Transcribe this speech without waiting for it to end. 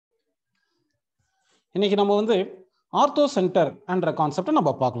இன்னைக்கு நம்ம வந்து ஆர்த்தோ சென்டர் என்ற கான்செப்டை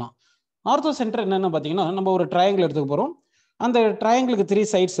நம்ம பார்க்கலாம். ஆர்த்தோ சென்டர் என்னென்னு பார்த்தீங்கன்னா, நம்ம ஒரு ட்ரையாங்கிள் எடுத்துக்க போகிறோம். அந்த ட்ரையாங்கிளுக்கு 3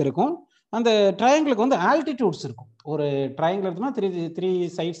 சைட்ஸ் இருக்கும். அந்த ட்ரையாங்கிளுக்கு வந்து ஆல்டிடியூட்ஸ் இருக்கும். ஒரு ட்ரையாங்கிள் எடுத்தோம்னா த்ரீ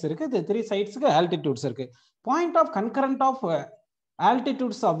சைட்ஸ் இருக்கு. இந்த 3 சைட்ஸ்க்கு ஆல்டிடியூட்ஸ் இருக்கு. Point of concurrent of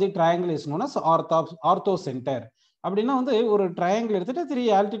altitudes of the triangle is known as ortho centre. அப்படின்னா வந்து ஒரு ட்ரையாங்கிள் எடுத்துட்டு 3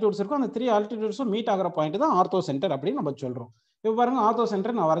 ஆல்டிடியூட்ஸ் இருக்கும். அந்த 3 ஆல்டிடியூட்ஸும் மீட் ஆகிற பாயிண்ட் தான் ஆர்த்தோ சென்டர் அப்படின்னு நம்ம சொல்றோம். இப்போ பாருங்க, ஆர்த்தோ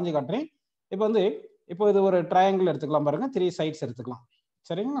சென்டர் நான் வரைஞ்சு காட்டுறேன். இப்போ இது ஒரு ட்ரையாங்கிள் எடுத்துக்கலாம் பாருங்க, 3 சைட்ஸ் எடுத்துக்கலாம்.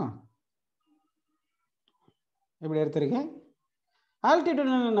 சரிங்களா? இப்படி எடுத்திருக்கேன்.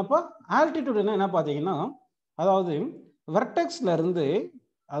 ஆல்டிடியூட் என்னப்பா? ஆல்டிடியூட் என்ன பார்த்தீங்கன்னா, அதாவது வெர்டெக்ஸ்ல இருந்து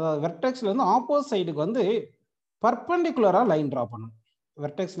ஆப்போசிட் சைடுக்கு வந்து பர்பெண்டிகுலரா லைன் டிரா பண்ணணும்.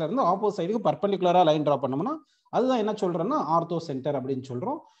 வெர்டெக்ஸ்ல இருந்து ஆப்போசிட் சைடுக்கு பர்பெண்டிகுலரா லைன் டிரா பண்ணோம்னா அதுதான் என்ன சொல்றோம்னா ஆர்த்தோ சென்டர் அப்படின்னு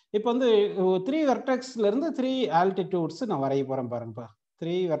சொல்றோம். இப்போ வந்து 3 வெர்டெக்ஸ்ல இருந்து 3 ஆல்டிடியூட்ஸ் நான் வரைய போறேன் பாருங்கப்பா.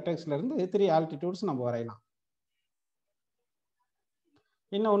 3 வெர்டெக்ஸ்ல இருந்து 3 ஆல்டிடியூட்ஸ் நம்ம வரையலாம்.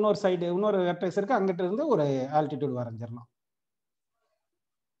 இன்னொரு வெர்டெக்ஸ் இருக்கு, அங்கிட்ட இருந்து ஒரு ஆல்டிடியூட் வரைஞ்சிடலாம்.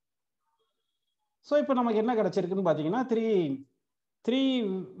 ஸோ இப்போ நமக்கு என்ன கிடைச்சிருக்குன்னு பார்த்தீங்கன்னா, த்ரீ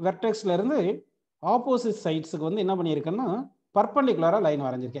வெர்டெக்ஸ்ல இருந்து ஆப்போசிட் சைட்ஸுக்கு வந்து என்ன பண்ணியிருக்கேன்னா பர்பெண்டிகுலரா லைன்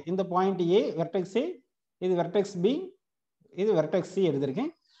வரைஞ்சிருக்கேன். இந்த பாயிண்ட் ஏ வெர்டெக்ஸ் ஏ, இது வெர்டெக்ஸ் பி, இது வெர்டெக்ஸ் சி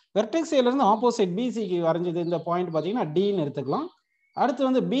எடுத்திருக்கேன். வெர்டெக்ஸ் ஏல இருந்து ஆப்போசிட் பிசிக்கு வரைஞ்சது இந்த பாயிண்ட் பார்த்தீங்கன்னா டின்னு எடுத்துக்கலாம். அடுத்து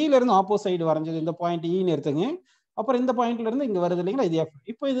வந்து பில இருந்து ஆப்போசைடு வரைஞ்சது இந்த பாயிண்ட் இன்னு எடுத்துங்க. அப்புறம் இந்த பாயிண்ட்ல இருந்து இங்க வருது இல்லைங்களா, இது எஃப்.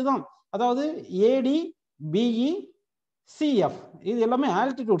 இப்போ இதுதான், அதாவது ஏடி பிஇ சிஎஃப் இது எல்லாமே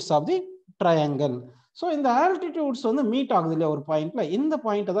altitudes of the triangle. So இந்த ஆல்டிடியூட்ஸ் வந்து மீட் ஆகுது இல்லையா ஒரு பாயிண்ட்ல, இந்த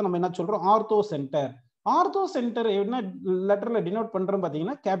பாயிண்ட்டை தான் நம்ம என்ன சொல்றோம் ஆர்த்தோ சென்டர். ஆர்த்தோ சென்டர் என்ன லெட்டர்ல டினோட் பண்றோம்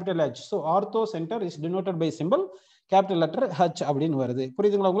பார்த்தீங்கன்னா capital H. So ortho centre is denoted by simple capital letter H அப்படின்னு வருது.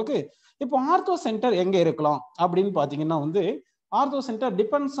 புரியுதுங்களா உங்களுக்கு? இப்போ ஆர்த்தோ சென்டர் எங்க இருக்கலாம் அப்படின்னு பாத்தீங்கன்னா வந்து ஆர்த்தோ சென்டர்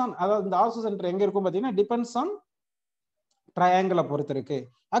டிபெண்ட்ஸ் ஆன், அதாவது இந்த ஆர்த்தோ சென்டர் எங்க இருக்கும் பாத்தீங்கன்னா டிபெண்ட்ஸ் ஆன் ட்ரையாங்கிளை பொறுத்து இருக்கு.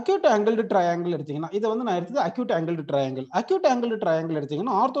 அக்யூட் ஆங்கிள்டு ட்ரையாங்கிள் எடுத்தீங்கன்னா, இதை வந்து நான் எடுத்தது acute angled triangle. Acute angled triangle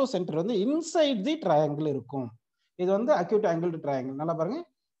எடுத்தீங்கன்னா ஆர்த்தோ சென்டர் வந்து இன்சைட் தி ட்ரையாங்கிள் இருக்கும். இது வந்து அக்யூட் ஆங்கிள்டு ட்ரையாங்கிள். நல்லா பாருங்க,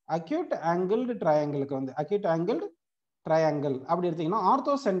 அக்யூட் ஆங்கிள்டு ட்ரையாங்கிளுக்கு வந்து அக்யூட் ஆங்கிள்டு ட்ரையாங்கிள் அப்படி எடுத்தீங்கன்னா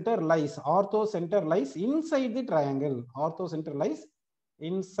ortho centre lies inside the triangle. Ortho centre lies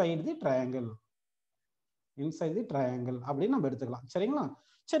inside the triangle அப்படின்னு நம்ம எடுத்துக்கலாம். சரிங்களா?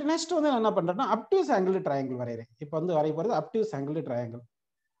 சரி, நெக்ஸ்ட் வந்து என்ன பண்றேன்னா அப்டியூஸ் ஆங்கிள் ட்ரையாங்கிள் வரையறேன். இப்போ வந்து வரைய போறது அப்டியூஸ் ஆங்கிள் ட்ரையாங்கிள்.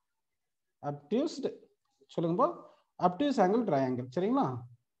 சொல்லுங்கப்பா, அப்டியூஸ் ஆங்கிள் ட்ரையாங்கிள். சரிங்களா?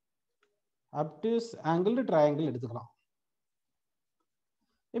 அப்டியூஸ் ஆங்கிள் ட்ரையாங்கிள் எடுத்துக்கலாம்.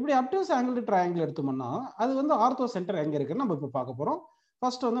 இப்படி அப்டியூஸ் ஆங்கிள் ட்ரையாங்கிள் எடுத்தோம்னா அது வந்து ஆர்த்தோ சென்டர் எங்க இருக்குன்னு நம்ம இப்போ பார்க்க போறோம்.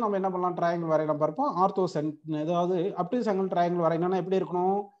 ஃபர்ஸ்ட் வந்து நம்ம என்ன பண்ணலாம், ட்ரையாங்கிள் வரையலாம் பார்ப்போம். ஆர்த்தோ சென்டர், அதாவது அப்டியூஸ் ஆங்கிள் ட்ரையாங்கிள் வரையணும்னா எப்படி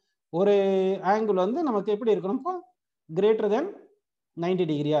இருக்கணும், ஒரு ஆங்கிள் வந்து நமக்கு எப்படி இருக்கணும், கிரேட்டர் தென் 90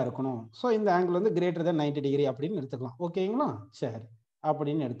 டிகிரியா இருக்கணும். ஸோ இந்த ஆங்கிள் வந்து கிரேட்டர் தென் 90 டிகிரி அப்படின்னு எடுத்துக்கலாம். ஓகேங்களா? சரி,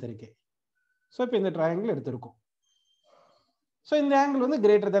 அப்படின்னு எடுத்திருக்கேன். ஸோ இப்போ இந்த ட்ரையாங்கிள் எடுத்திருக்கோம். ஸோ இந்த ஆங்கிள் வந்து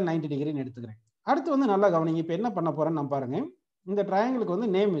கிரேட்டர் தென் 90 டிகிரின்னு எடுத்துக்கிறேன். அடுத்து வந்து நல்லா கவனிங்க, இப்போ என்ன பண்ண போறேன்னு நான் பாருங்க. இந்த ட்ரையாங்கிளுக்கு வந்து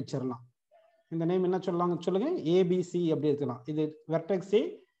நேம் வச்சிடலாம். இந்த நேம் என்ன சொல்லலாம் சொல்லுங்க, ஏபிசி அப்படி எடுத்துக்கலாம். இது வெர்டெக்ஸ் ஏ,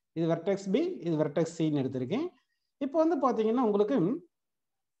 இது வெர்டெக்ஸ் பி, இது வெர்டெக்ஸ் சின்னு எடுத்திருக்கேன். இப்போ வந்து பாத்தீங்கன்னா உங்களுக்கு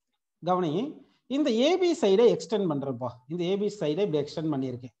கவனிங்க, இந்த ஏபி சைடை எக்ஸ்டெண்ட் பண்றப்பா. இந்த ஏபி சைடை இப்படி எக்ஸ்டெண்ட்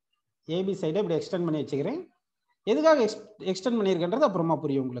பண்ணியிருக்கேன். ஏபி சைடை இப்படி எக்ஸ்டெண்ட் பண்ணி வச்சுக்கிறேன். எதுக்காக எக்ஸ்டெண்ட் பண்ணியிருக்கேன்றது அப்புறமா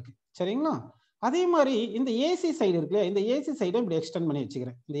புரியும் உங்களுக்கு. சரிங்களா? அதே மாதிரி இந்த ஏசி சைடு இருக்குல்ல, இந்த ஏசி சைடை இப்படி எக்ஸ்டெண்ட் பண்ணி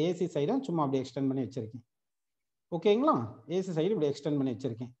வச்சுக்கிறேன். இந்த ஏசி சைடை சும்மா அப்படி எக்ஸ்டெண்ட் பண்ணி வச்சிருக்கேன். ஓகேங்களா? ஏசி சைடு இப்படி எக்ஸ்டெண்ட் பண்ணி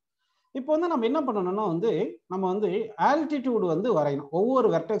வச்சிருக்கேன். இப்போ வந்து நம்ம என்ன பண்ணணும்னா வந்து நம்ம வந்து ஆல்டிடியூட் வந்து வரையணும். ஒவ்வொரு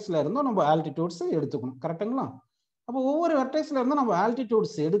வெர்டெக்ஸ்ல இருந்தும் நம்ம ஆல்டிடியூட்ஸ் எடுத்துக்கணும். கரெக்டுங்களா? அப்போ ஒவ்வொரு வெர்டெக்ஸ்ல இருந்தும் நம்ம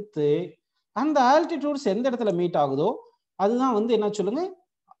ஆல்டிடியூட்ஸ் எடுத்து அந்த ஆல்டிடியூட்ஸ் எந்த இடத்துல மீட் ஆகுதோ அதுதான் வந்து என்ன சொல்லுங்க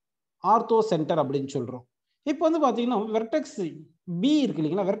ஆர்த்தோ சென்டர் அப்படின்னு சொல்றோம். இப்போ வந்து பாத்தீங்கன்னா வெர்டெக்ஸ் பி இருக்கு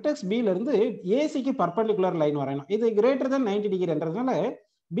இல்லைங்களா, வெர்டெக்ஸ் பில இருந்து ஏசிக்கு பர்பெண்டிகுலர் லைன் வரையணும். இது கிரேட்டர் தென் 90 டிகிரின்றதுனால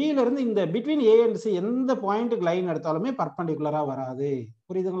பில இருந்து இந்த பிட்வீன் ஏ அண்ட் சி எந்த பாயிண்ட்டுக்கு லைன் எடுத்தாலுமே பர்பெண்டிகுலரா வராது.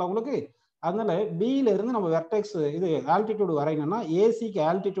 புரியுதுங்களா உங்களுக்கு? அதனால பில இருந்து நம்ம வெர்டெக்ஸ் இது ஆல்டிடியூட் வரையணும்னா, ஏசிக்கு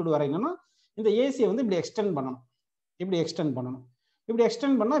ஆல்டிடியூட் வரையணும்னா இந்த ஏசியை வந்து இப்படி எக்ஸ்டெண்ட் பண்ணணும். இப்படி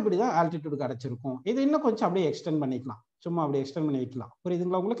எக்ஸ்டெண்ட் பண்ணா இப்படிதான் ஆல்டிடியூட் கிடைச்சிருக்கும். இது இன்னும் கொஞ்சம் அப்படியே எக்ஸ்டெண்ட் பண்ணிக்கலாம். சும்மா அப்படியே எக்ஸ்டெண்ட் பண்ணி வைக்கலாம்.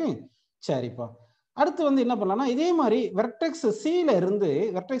 புரியுதுங்களா உங்களுக்கு? சரிப்பா. அடுத்து வந்து என்ன பண்ணலாம்னா இதே மாதிரி வெர்டெக்ஸ் சில இருந்து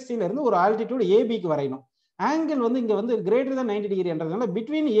ஒரு ஆல்டிடியூட் ஏபிக்கு வரையணும். ஆங்கிள் வந்து இங்க வந்து greater than 90 டிகிரின்றதுனால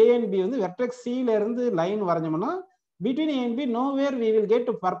between A and B வந்து வெர்டெக்ஸ் சில இருந்து line வரைஞ்சோம்னா between A and B nowhere we will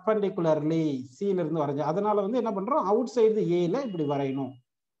get பர்பெண்டிகுலர்லி. சில இருந்து வரைஞ்சோம், அதனால வந்து என்ன பண்றோம், அவுட் சைடு ஏல இப்படி வரையணும்.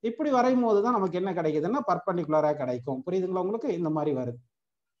 இப்படி வரையும் போதுதான் நமக்கு என்ன கிடைக்குதுன்னா பர்பெண்டிகுலரா கிடைக்கும். புரியுதுங்களா உங்களுக்கு? இந்த மாதிரி வருது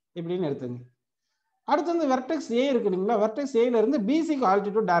இப்படின்னு எடுத்துங்க. அடுத்து வந்து வெர்டெக்ஸ் ஏ இருக்கு இல்லைங்களா, வெர்டெக்ஸ் ஏல இருந்து பிசிக்கு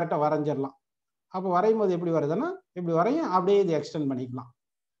ஆல்டிடியூட் டைரக்டா வரைஞ்சிடலாம். அப்போ வரையும் போது எப்படி வருதுன்னா இப்படி வரையும், அப்படியே இது எக்ஸ்டெண்ட் பண்ணிக்கலாம்.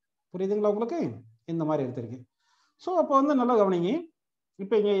 புரியுதுங்களா உங்களுக்கு? இந்த மாதிரி எடுத்திருக்கேன். ஸோ அப்போ வந்து நல்லா கவனிங்க.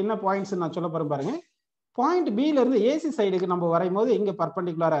 இப்போ இங்கே என்ன பாயிண்ட்ஸ் நான் சொல்ல போகிறேன் பாருங்க. பாயிண்ட் பில இருந்து ஏசி சைடுக்கு நம்ம வரையும் போது இங்கே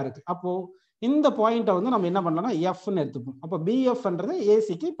பர்பண்டிகுலராக இருக்கு. அப்போ இந்த பாயிண்ட்டை வந்து நம்ம என்ன பண்ணலாம்னா எஃப்னு எடுத்துப்போம். அப்போ பிஎஃப்ன்றது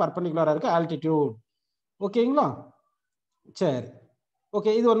ஏசிக்கு பர்பண்டிகுலராக இருக்கு ஆல்டிடியூட். ஓகேங்களா? சரி,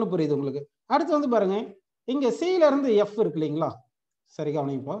 ஓகே, இது ஒன்றும் புரியுது உங்களுக்கு. அடுத்து வந்து பாருங்க, இங்கே சில இருந்து எஃப் இருக்கு இல்லைங்களா? சரி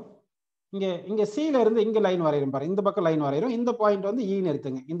கவனிப்போ. இங்கே சில இருந்து இங்கே லைன் வரைகிறோம் பாருங்க. இந்த பக்கம் லைன் வரைகிறோம். இந்த பாயிண்ட் வந்து ஈன்னு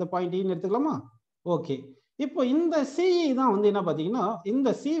எடுத்துங்க. இந்த பாயிண்ட் ஈன்னு எடுத்துக்கலாமா? ஓகே. இப்போ இந்த சிஇ தான் வந்து என்ன பார்த்தீங்கன்னா இந்த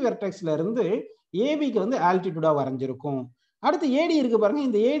சி வெர்டெக்ஸ்ல இருந்து ஏபிக்கு வந்து ஆல்டிடியூடா வரைஞ்சிருக்கும். அடுத்து ஏடி இருக்கு பாருங்க.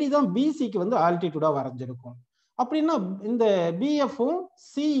 இந்த ஏடி தான் பிசிக்கு வந்து ஆல்டிடியூடா வரைஞ்சிருக்கும். அப்படின்னா இந்த பிஎஃப்பும்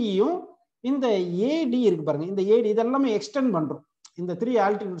சிஇயும் இந்த ஏடி இருக்கு பாருங்க. இந்த ஏடி இதெல்லாமே எக்ஸ்டெண்ட் பண்றோம். இந்த 3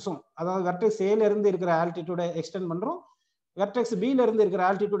 ஆல்டிடியூட்ஸும், அதாவது வெர்டெக்ஸ் ஏல இருந்து இருக்கிற ஆல்டிடியூட எக்ஸ்டெண்ட் பண்றோம், வெர்டெக்ஸ் பில இருந்து இருக்கிற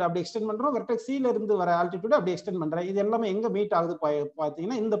ஆல்டிடியூட் அப்படி எக்ஸ்டெண்ட் பண்றோம், வெர்டெக்ஸ் சில இருந்து வர ஆல்டிடியூட் அப்படி எக்ஸ்டெண்ட் பண்றேன். இது எல்லாமே எங்க மீட் ஆகுது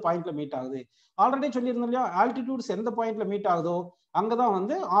பாத்தீங்கன்னா இந்த பாயிண்ட்ல மீட் ஆகுது. ஆல்ரெடி சொல்லியிருந்தோம் இல்லையா, ஆல்டிடியூட்ஸ் எந்த பாயிண்ட்ல மீட் ஆகுதோ அங்கதான்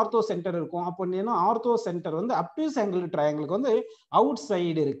வந்து ஆர்த்தோ சென்டர் இருக்கும். அப்போ என்ன, ஆர்த்தோ சென்டர் வந்து அப்டியூஸ் ஆங்கிள் ட்ரையாங்கிளுக்கு வந்து அவுட்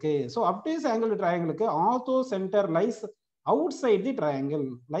சைடு இருக்கு. So obtuse angle ட்ரையாங்கிளுக்கு ortho centre lies out side தி ட்ரையாங்கிள்,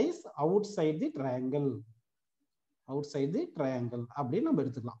 லைஸ் அவுட் சைடு தி ட்ரையாங்கிள், அவுட் சைடு தி ட்ரையாங்கிள் அப்படின்னு நம்ம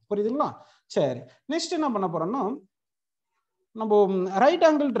எடுத்துக்கலாம். புரியுதுங்களா? சரி, நெக்ஸ்ட் என்ன பண்ண போறோம்னா நம்ம ரைட்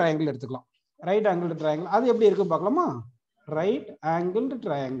ஆங்கிள் ட்ரையாங்கிள் எடுத்துக்கலாம். ரைட் ஆங்கிள் ட்ரையாங்கிள் அது எப்படி இருக்கு பார்க்கலாமா? Right angle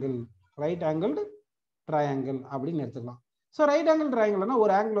triangle, right angle triangle அப்படின்னு எடுத்துக்கலாம். ஸோ ரைட் ஆங்கிள் ட்ரையாங்கிள்னா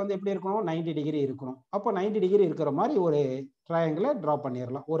ஒரு ஆங்கிள் வந்து எப்படி இருக்கணும், 90 டிகிரி இருக்கணும். அப்போ 90 டிகிரி இருக்கிற மாதிரி ஒரு ட்ரையாங்கிளை ட்ரா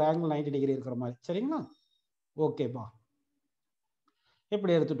பண்ணிடலாம். ஒரு ஆங்கிள் 90 டிகிரி இருக்கிற மாதிரி. சரிங்களா? ஓகேப்பா,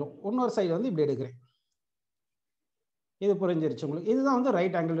 இப்படி எடுத்துட்டோம். இன்னொரு சைடு வந்து இப்படி எடுக்கிறேன். இது புரிஞ்சிருச்சு உங்களுக்கு? இதுதான் வந்து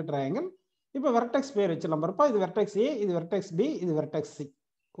ரைட் ஆங்கிள் ட்ரையாங்கிள். இப்போ வெர்டெக்ஸ் பேர் வச்சிடலாம் பாருப்பா. இது வெர்டெக்ஸ் ஏ, இது வெர்டெக்ஸ் பி, இது வெர்டெக்ஸ் சி.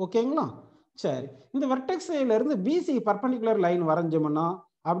 ஓகேங்களா? சரி, இந்த வெர்டெக்ஸ் ஏல இருந்து பிசி பர்பண்டிகுலர் லைன் வரைஞ்சோம்னா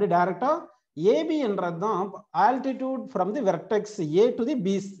அப்படி டைரக்டா ஏபி என்றது தான் altitude from the vertex A to the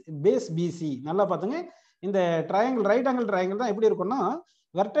base PC. நல்லா பார்த்துங்க, இந்த ட்ரையாங்கிள் ரைட் ஆங்கிள் ட்ரையாங்கிள் தான் எப்படி இருக்கும்னா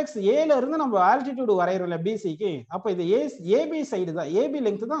வெர்டெக்ஸ் ஏல இருந்து நம்ம ஆல்டிடியூட் வரைகிறோம்ல பிசிக்கு. அப்போ இது ஏபி சைடு தான், ஏபி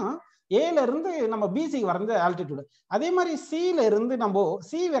லெங்த் தான் ஏல இருந்து நம்ம பிசிக்கு வரைஞ்ச ஆல்டிடியூட். அதே மாதிரி சில இருந்து நம்ம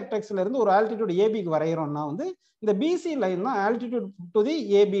சி வெர்டெக்ஸ்ல இருந்து ஒரு ஆல்டிடியூட் ஏபிக்கு வரைகிறோம்னா வந்து இந்த பிசி லைன் தான் altitude to the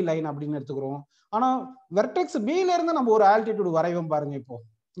AB line அப்படின்னு எடுத்துக்கிறோம். ஆனா வெர்டெக்ஸ் பில இருந்து நம்ம ஒரு ஆல்டிடியூட் வரைவோம் பாருங்க.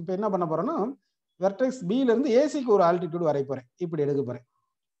 இப்போ என்ன பண்ண போறோம்னா வெர்டெக்ஸ் பில இருந்து ஏசிக்கு ஒரு ஆல்டிடியூட் வரைய போறேன். இப்படி எடுக்க போறேன்.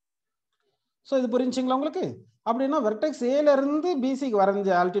 ஸோ இது புரிஞ்சுங்களா உங்களுக்கு? அப்படின்னா வெர்டெக்ஸ் ஏல இருந்து பிசிக்கு வரைஞ்ச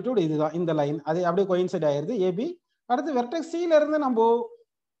ஆல்டிடியூட் இதுதான், இந்த லைன். அது அப்படியே கோயின்சைட் ஆயிருது ஏபி. அடுத்து வெர்டெக்ஸ் சில இருந்து நம்ம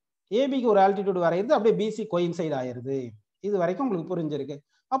ஏபிக்கு ஒரு ஆல்டிடியூட் வரையிறது, அப்படியே பிசி கோயின்சைட் ஆயிருது. இது வரைக்கும் உங்களுக்கு புரிஞ்சிருக்கு.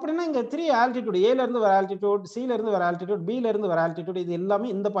 அப்படின்னா இங்க 3 ஆல்டிடியூட், ஏல இருந்து வர ஆல்டிடியூட், சில இருந்து வர ஆல்டிடியூட், பில இருந்து வர ஆல்டிடியூட், இது எல்லாமே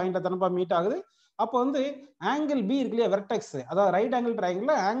இந்த பாயிண்ட்ல தானப்பா மீட் ஆகுது. அப்போ வந்து ஆங்கிள் பி இருக்கு இல்லையா, வெர்டெக்ஸ், அதாவது ரைட் ஆங்கிள்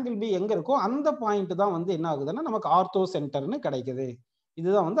ட்ரையாங்கிள்ல ஆங்கிள் பி எங்க இருக்கோ அந்த பாயிண்ட் தான் வந்து என்ன ஆகுதுன்னா நமக்கு ஆர்த்தோ சென்டர்னு கிடைக்குது.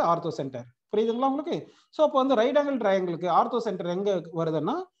 இதுதான் வந்து ஆர்த்தோ சென்டர். புரியுதுங்களா உங்களுக்கு? ஸோ அப்போ வந்து ரைட் ஆங்கிள் ட்ரையாங்கிளுக்கு ஆர்த்தோ சென்டர் எங்க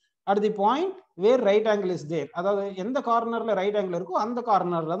வருதுன்னா at the point where right angle is there. அதாவது எந்த கார்னர்ல ரைட் ஆங்கிள் இருக்கோ அந்த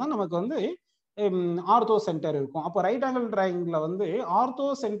கார்னர்ல தான் நமக்கு வந்து ஆர்த்தோ சென்டர் இருக்கும். அப்போ ரைட் ஆங்கிள் ட்ரையாங்கிள்ல வந்து ortho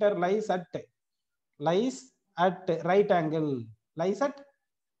centre lies at right angle, lies at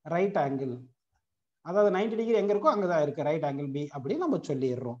right angle. அதாவது 90 டிகிரி எங்க இருக்கோ அங்கதான் இருக்கு ரைட் ஆங்கிள் பி அப்படின்னு நம்ம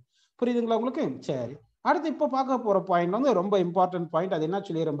சொல்லிடுறோம். புரியுதுங்களா உங்களுக்கு? சரி, அடுத்து இப்போ பார்க்க போற பாயிண்ட் வந்து ரொம்ப இம்பார்ட்டன்ட் பாயிண்ட். அது என்ன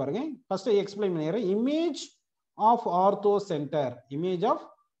சொல்லிடுறேன் பாருங்க. ஃபர்ஸ்ட் எக்ஸ்பிளைன் பண்ணிடுறேன். Image of ortho centre, image of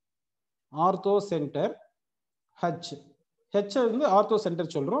ortho centre H. H வந்து ஆர்த்தோ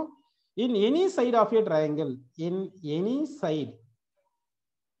சென்டர் சொல்றோம். In any side of A triangle, in any side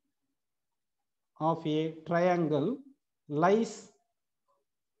of A triangle lies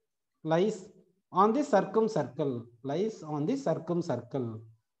on the circumcircle, lies on the circumcircle,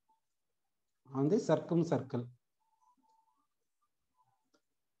 on the circumcircle.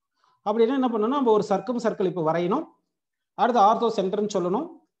 அப்படின்னா என்ன பண்ணணும், நம்ம ஒரு சர்க்கம் circle இப்போ வரையணும். அடுத்து ஆர்த்தோ சென்டர்னு சொல்லணும்.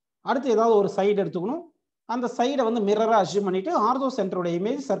 அடுத்து ஏதாவது ஒரு சைடு எடுத்துக்கணும். அந்த சைடை வந்து மிரரா அசியூம் பண்ணிட்டு ஆர்த்தோ சென்டரோட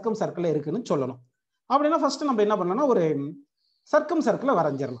இமேஜ் சர்க்கம் சர்க்கிள் இருக்குன்னு சொல்லணும். அப்படின்னா ஃபர்ஸ்ட் நம்ம என்ன பண்ணணும்னா ஒரு சர்க்கம் சர்க்கிளை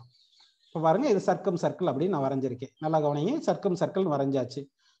வரைஞ்சிடலாம். இப்போ பாருங்க, இது சர்க்கம் சர்க்கிள் அப்படின்னு நான் வரைஞ்சிருக்கேன். நல்லா கவனிங்க, சர்க்கம் சர்க்கிள் வரைஞ்சாச்சு.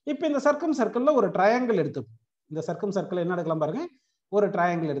 இப்போ இந்த சர்க்கம் சர்க்கிள்ல ஒரு ட்ரையாங்கிள் எடுத்துக்கும். இந்த சர்க்கம் சர்க்கிள் என்ன எடுக்கலாம் பாருங்க, ஒரு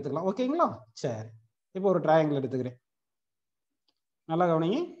ட்ரையாங்கிள் எடுத்துக்கலாம். ஓகேங்களா? சரி, இப்போ ஒரு ட்ரையாங்கிள் எடுத்துக்கிறேன். நல்லா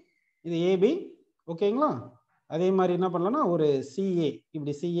கவனிங்க, இது ஏபி. ஓகேங்களா? அதே மாதிரி என்ன பண்ணலாம்னா ஒரு சிஏ,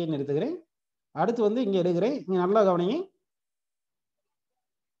 இப்படி சிஏன்னு எடுத்துக்கிறேன். அடுத்து வந்து இங்க எடுக்கிறேன். இங்க நல்லா கவனிங்க,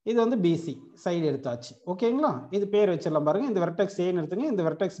 இது வந்து பிசி சைடு எடுத்தாச்சு. ஓகேங்களா? இது பேர் வச்சிடலாம் பாருங்க. இந்த வெர்டெக்ஸ் ஏன்னு எடுத்துங்க, இந்த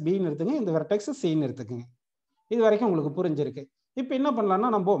வெர்டெக்ஸ் பின்னு எடுத்துங்க, இந்த வெர்டெக்ஸ் சின்னு எடுத்துக்கங்க. இது வரைக்கும் உங்களுக்கு புரிஞ்சிருக்கு. இப்போ என்ன பண்ணலாம்னா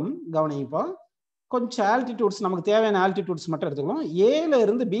நம்ம கவனிப்போம், கொஞ்சம் ஆல்டிடியூட்ஸ் நமக்கு தேவையான ஆல்டிடியூட்ஸ் மட்டும் எடுத்துக்கலாம். ஏல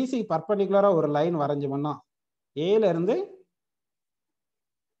இருந்து பிசி பர்பண்டிகுலரா ஒரு லைன் வரைஞ்சோம்னா ஏல இருந்து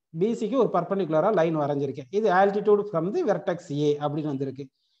பிசிக்கு ஒரு பர்பண்டிகுலரா லைன் வரைஞ்சிருக்கேன். இது ஆல்டிடியூட் ஃப்ரம் தி வெர்டெக்ஸ் ஏ அப்படின்னு வந்திருக்கு.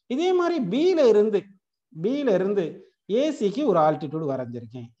 இதே மாதிரி பில இருந்து ஏசிக்கு ஒரு ஆல்டிடியூட்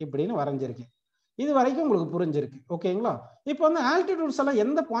வரைஞ்சிருக்கேன் இப்படின்னு வரைஞ்சிருக்கேன். இது வரைக்கும் உங்களுக்கு புரிஞ்சிருக்கு. ஓகேங்களா? இப்போ வந்து ஆல்டிடியூட்ஸ் எல்லாம்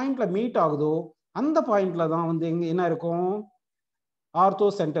எந்த பாயிண்ட்ல மீட் ஆகுதோ அந்த பாயிண்ட்ல தான் வந்து எங்க என்ன இருக்கும், ஆர்த்தோ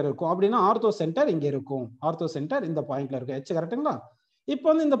சென்டர் இருக்கும். அப்படின்னா ஆர்த்தோ சென்டர் இங்க இருக்கும். ஆர்த்தோ சென்டர் இந்த பாயிண்ட்ல இருக்கு. எச் கரெக்ட்டுங்களா? இப்போ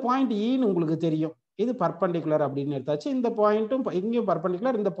வந்து இந்த பாயிண்ட் ஈன்னு உங்களுக்கு தெரியும். இது பர்பண்டிகுலர் அப்படின்னு எடுத்தாச்சு. இந்த பாயிண்ட்டும் இங்கேயும்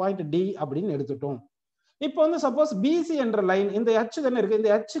பர்பண்டிகுலர், இந்த பாயிண்ட் டி அப்படின்னு எடுத்துட்டோம். இப்போ வந்து சப்போஸ் பிசி என்ற லைன் இந்த H தானே இருக்கு. இந்த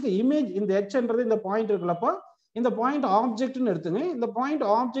Hக்கு இமேஜ் இந்த Hன்றது இந்த பாயிண்ட் இருக்குல்லப்பா, இந்த பாயிண்ட் ஆப்ஜெக்ட்னு எடுத்துங்க. இந்த பாயிண்ட்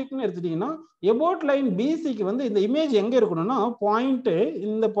ஆப்ஜெக்ட்னு எடுத்துட்டீங்கன்னா எபோட் லைன் பிசிக்கு வந்து இந்த இமேஜ் எங்க இருக்கணும்னா பாயிண்ட்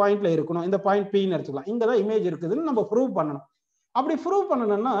இந்த பாயிண்ட்ல இருக்கணும். இந்த பாயிண்ட் பின்னு எடுத்துக்கலாம். இங்க தான் இமேஜ் இருக்குதுன்னு நம்ம ப்ரூவ் பண்ணணும். அப்படி ப்ரூவ்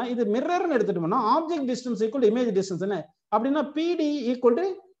பண்ணணும்னா இது மிரர்னு எடுத்துட்டோம்னா object distance equal image distance என்ன அப்படின்னா பிடி ஈக்குவல் டு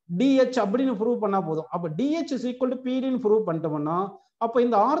டிஹெச் அப்படின்னு ப்ரூவ் பண்ணா போதும். அப்ப DH is equal to பிடின்னு prove பண்ணிட்டோம்னா அப்ப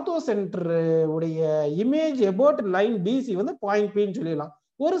இந்த ஆர்த்தோ சென்டர் உடைய இமேஜ் எபோட் லைன் பிசி வந்து பாயிண்ட் பின்னு சொல்லிடலாம்.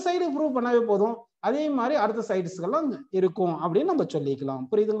 ஒரு சைடு ப்ரூவ் பண்ணாவே போதும். அதே மாதிரி அடுத்த சைட்ஸ்கெல்லாம் இருக்கும் அப்படின்னு நம்ம சொல்லிக்கலாம்.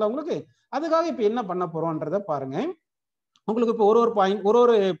 புரியுதுங்களா உங்களுக்கு? அதுக்காக இப்ப என்ன பண்ண போறோம்ன்றத பாருங்க. உங்களுக்கு இப்போ ஒரு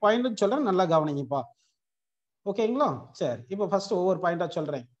பாயிண்ட் சொல்றேன், நல்லா கவனிங்கப்பா. ஓகேங்களா? சரி, இப்போ ஃபர்ஸ்ட் ஒவ்வொரு பாயிண்டா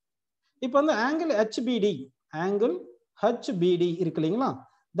சொல்றேன். இப்போ வந்து ஆங்கிள் ஹெச்பிடி இருக்கு இல்லைங்களா,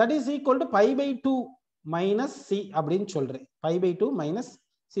 that is equal to π/2 minus C அப்படின்னு சொல்றேன். π/2 மைனஸ்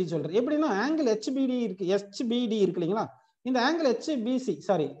சி சொல்றேன். எப்படின்னா ஆங்கிள் ஹெச்பிடி இருக்கு இல்லைங்களா, இந்த ஆங்கிள் ஹெச்பிசி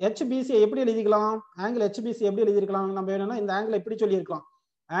எப்படி எழுதிக்கலாம்? ஆங்கிள் ஹெச்பிசி எப்படி எழுதிருக்கலாம்? நம்ம வேணும்னா இந்த ஆங்கிள் எப்படி சொல்லியிருக்கலாம்,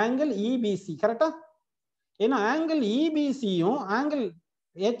 ஆங்கிள் இபிசி. கரெக்டா? ஏன்னா ஆங்கிள் இபிசியும் ஆங்கிள்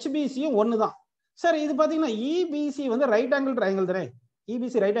ஹெச்பிசியும் ஒண்ணுதான். சரி, இது பாத்தீங்கன்னா இபிசி வந்து ரைட் ஆங்கிள் ட்ரையாங்கிள் தானே,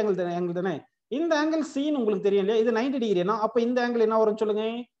 இபிசி ரைட் ஆங்கிள் ட்ரையாங்கிள் தானே. இந்த ஆங்கிள் சின்னு உங்களுக்கு தெரியும் இல்லையா, இது 90 டிகிரினா அப்ப இந்த ஆங்கிள் என்ன வரும் சொல்லுங்க,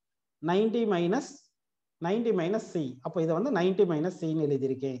 90 மைனஸ் சி. அப்ப இதை வந்து 90 மைனஸ் சின்னு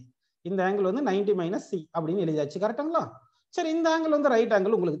எழுதியிருக்கேன். இந்த ஆங்கிள் வந்து 90 மைனஸ் சி அப்படின்னு எழுதியாச்சு. கரெக்டுங்களா? சரி, இந்த ஆங்கிள் வந்து ரைட்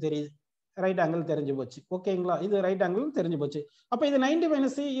ஆங்கிள் உங்களுக்கு தெரியுது, ரைட் ஆங்கிள் தெரிஞ்சு போச்சு. ஓகேங்களா? இது ரைட் ஆங்கிள் தெரிஞ்சு போச்சு. அப்ப இது 90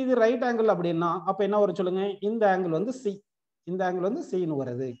 மைனஸ் சி, இது ரைட் ஆங்கிள் அப்படின்னா அப்ப என்ன வரும் சொல்லுங்க, இந்த ஆங்கிள் வந்து சி, இந்த ஆங்கிள் வந்து சின்னு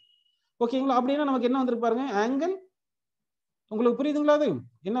வருது. ஓகேங்களா? அப்படின்னா நமக்கு என்ன வந்துருக்கு பாருங்க, ஆங்கிள் உங்களுக்கு புரியுதுங்களா? அது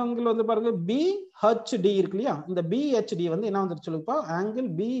என்ன ஆங்கிள் வந்து பாருங்க, பிஹெச்டி இருக்கு இல்லையா, இந்த பிஹெச்டி வந்து என்ன வந்துருக்கு சொல்லுப்பா, ஆங்கிள்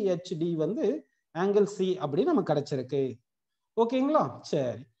பிஹெச்டி வந்து ஆங்கிள் சி அப்படின்னு நமக்கு கிடைச்சிருக்கு. ஓகேங்களா?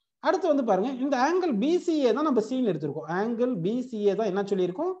 சரி, அடுத்து வந்து பாருங்க, இந்த ஆங்கிள் பிசிஏ தான் நம்ம சீன் எடுத்திருக்கோம். ஆங்கிள் பிசிஏ தான் என்ன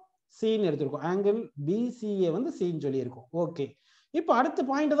சொல்லியிருக்கோம், சீன் எடுத்திருக்கோம். ஆங்கிள் பிசிஏ வந்து சீன் சொல்லியிருக்கோம். ஓகே, இப்போ அடுத்த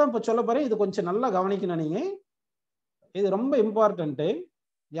பாயிண்ட் தான் இப்போ சொல்ல போறேன். இது கொஞ்சம் நல்லா கவனிக்கணும் நீங்க, இது ரொம்ப இம்பார்ட்டன்ட்.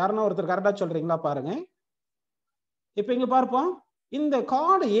 யாருன்னா ஒருத்தர் கரெக்டா சொல்றீங்களா பாருங்க. இப்ப இங்க பார்ப்போம், இந்த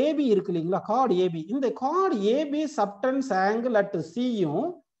கார்டு ஏபி இருக்கு இல்லைங்களா, கார்டு ஏபி, இந்த கார்டு ஏபி சப்டென்ஸ் ஆங்கிள் அட் சியும்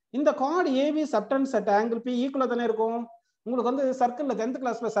இந்த card AB சப்டென்ஸ் at angle B ஈக்குவலா தானே இருக்கும். உங்களுக்கு வந்து சர்க்கிள்ல 10th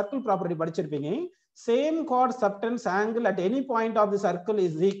கிளாஸ்ல சர்க்கிள் ப்ராப்பர்ட்டி படிச்சிருப்பீங்க. Same card சப்டென்ஸ் angle at any point of the circle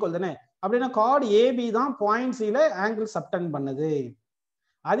is equal தானே. அப்படின்னா கார்டு ஏபி தான் பாயிண்ட் சில ஆங்கிள் சப்டென்ட் பண்ணுது.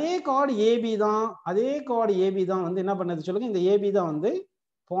 அதே கார்டு ஏபி தான் வந்து என்ன பண்ணுது சொல்லுங்க, இந்த ஏபி தான் வந்து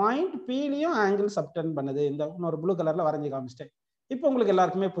பாயிண்ட் பிலையும் ஆங்கிள் சப்டென்ட் பண்ணுது. இந்த இன்னொரு ப்ளூ கலர்ல வரைஞ்சி காமிச்சிட்டேன். இப்போ உங்களுக்கு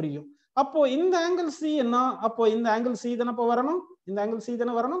எல்லாருக்குமே புரியும். அப்போ இந்த ஆங்கிள் சி என்ன, அப்போ இந்த ஆங்கிள் சி தானே இப்போ வரணும், இந்த ஆங்கிள் சி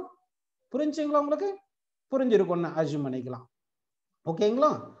தானே வரணும். புரிஞ்சுங்களா? உங்களுக்கு புரிஞ்சிருக்கும்னு அஸ்யூம் பண்ணிக்கலாம்.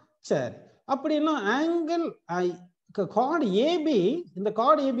 ஓகேங்களா? சரி, அப்படின்னா ஆங்கிள் கார்டு ஏபி, இந்த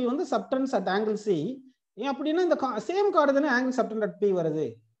கார்டு ஏபி வந்து சப்டென்ஸ் அட் ஆங்கிள் சி. அப்படின்னா இந்த சேம் கார்டு தானே ஆங்கிள் சப்டென்ட் அட் பி வருது.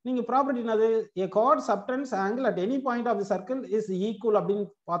 நீங்க ப்ராப்பர்ட்டி என்னது, a chord subtends angle at any point of the circle is equal அப்படின்னு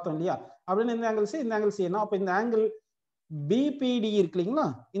பார்த்தோம் இல்லையா. அப்படின்னு இந்த ஆங்கிள் சி, இந்த ஆங்கிள் சி என்ன, அப்ப இந்த ஆங்கிள் பிபிடி இருக்கு இல்லைங்களா,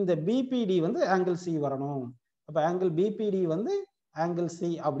 இந்த பிபிடி வந்து ஆங்கிள் சி வரணும். அப்ப ஆங்கிள் பிபிடி வந்து ஆங்கிள் சி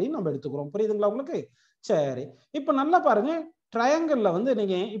அப்படின்னு நம்ம எடுத்துக்கிறோம். புரியுதுங்களா உங்களுக்கு? சரி, இப்ப நல்லா பாருங்க, ட்ரையாங்கிள்ல வந்து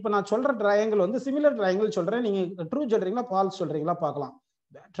நீங்க இப்ப நான் சொல்ற ட்ரையாங்கிள் வந்து சிமிலர் ட்ரையாங்கிள் சொல்றேன். நீங்க ட்ரூ சொல்றீங்களா ஃபால்ஸ் சொல்றீங்களா பார்க்கலாம்.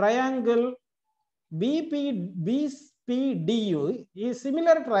 Triangle BPDU is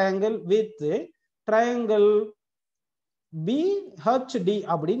similar triangle with triangle BHD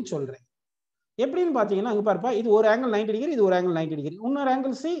அப்படின்னு சொல்றேன். எப்படின்னு பாத்தீங்கன்னா அங்க பாருப்பா, இது ஒரு ஆங்கிள் 90 டிகிரி, இது ஒரு ஆங்கிள் 90 டிகிரி, இன்னொரு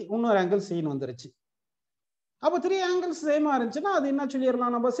ஆங்கிள் சி, இன்னொரு ஆங்கிள் சின்னு வந்துருச்சு. அப்ப 3 ஆங்கிள்ஸ் சேமா இருந்துச்சுன்னா அது என்ன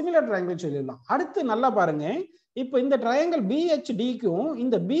சொல்லிடலாம், நம்ம சிமிலர் ட்ரையாங்கிள் சொல்லிடலாம். அடுத்து நல்லா பாருங்க, இப்போ இந்த ட்ரையாங்கிள் BHDக்கும்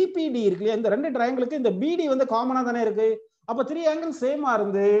இந்த BPD இருக்கு இல்லையா, இந்த ரெண்டு ட்ரையாங்கிளுக்கு இந்த BD வந்து காமனா தானே இருக்கு. அப்ப 3 ஆங்கிள் சேமா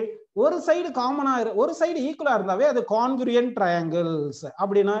இருந்து ஒரு சைடு காமனா, ஒரு சைடு ஈக்குவலா இருந்தாவே அது கான்குரியன்ட் ட்ரையாங்கிள்ஸ்.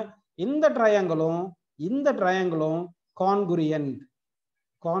 அப்படின்னா இந்த ட்ரையாங்கிளும்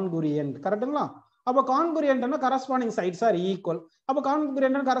கான்குரியன்ட். கரெக்ட்டுங்களா? அப்போ கான்குரியன்ட்னா கரஸ்பாண்டிங் சைட்ஸ் ஆர் ஈக்குவல். அப்போ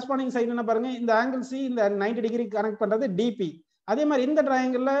கான்குரியன்ட் கரஸ்பாண்டிங் சைடு என்ன பாருங்க, இந்த ஆங்கிள் சி இந்த 90 டிகிரி கனெக்ட் பண்றது டிபி. அதே மாதிரி இந்த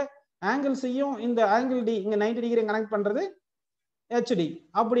ட்ரையாங்கிள்ல ஆங்கிள் சியும் இந்த ஆங்கிள் டி இங்க 90 டிகிரி கனெக்ட் பண்றது ஹெச்டி.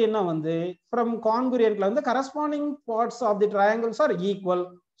 அப்படின்னா வந்து ஃப்ரம் கான்குரியன்ட்ல வந்து corresponding parts of the triangles R equal.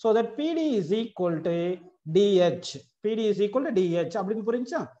 So that பிடி இஸ் ஈக்குவல் டு டிஹெச். பிடி இஸ் ஈக்குவல் டு டிஹெச் அப்படின்னு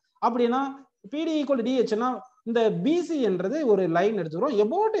புரிஞ்சா? அப்படின்னா பிடி ஈக்குவல் டு டிஹெச்னா இந்த பிசி என்றது ஒரு லைன் எடுத்துக்கிறோம்.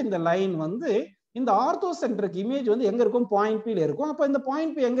 எபோட் இந்த லைன் வந்து இந்த ஆர்த்தோசென்ட்ரிக் இமேஜ் வந்து எங்க இருக்கும், பாயிண்ட் பில இருக்கும். அப்ப இந்த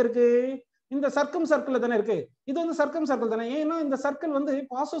பாயிண்ட் பி எங்க இருக்கு, இந்த சர்க்கம் சர்க்கிள் தானே இருக்கு. இது வந்து சர்க்கம் சர்க்கிள் தானே, ஏன்னா இந்த சர்க்கிள் வந்து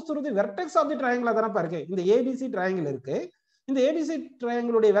bosses through the vertex of the triangle தானே இருக்கு. இந்த ஏபிசி ட்ரையாங்கிள் இருக்கு, இந்த ஏபிசி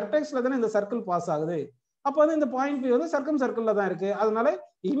ட்ரையாங்கிளுடைய வெர்டெக்ஸ்ல தானே இந்த சர்க்கிள் பாஸ் ஆகுது. அப்போ வந்து இந்த பாயிண்ட் பி வந்து சர்க்கம் சர்க்கிள்ல தான் இருக்கு. அதனால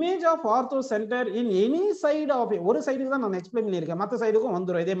image of ortho centre in any side of, ஒரு சைடுக்கு தான் நான் எக்ஸ்பிளைன் பண்ணியிருக்கேன், மற்ற சைடுக்கும்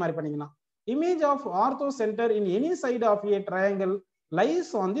வந்துடும் இதே மாதிரி பண்ணீங்கன்னா. Image of ortho centre in any side of A triangle lies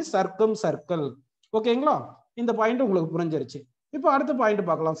on the Sargam circle. ஓகேங்களா, இந்த பாயிண்ட் உங்களுக்கு புரிஞ்சிருச்சு. இப்போ அடுத்த பாயிண்ட்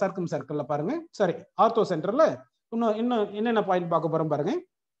பார்க்கலாம். சர்க்கம் சர்க்கிள்ல பாருங்க, சரி ஆர்த்தோ சென்டர்ல இன்னும் என்னென்ன பாயிண்ட் பார்க்க போறோம் பாருங்க.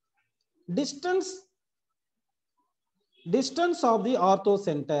 distance of the ortho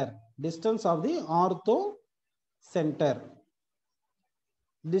center, distance of the ortho center,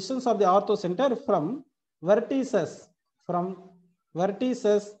 distance of the ortho center from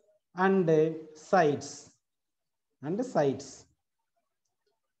vertices and sides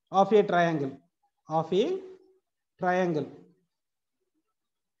of a triangle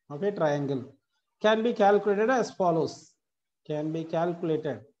can be calculated as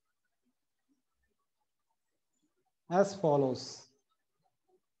follows.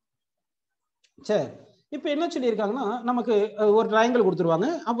 சரி, இப்போ என்ன சொல்லியிருக்காங்கன்னா, நமக்கு ஒரு ட்ரையாங்கிள் கொடுத்துருவாங்க.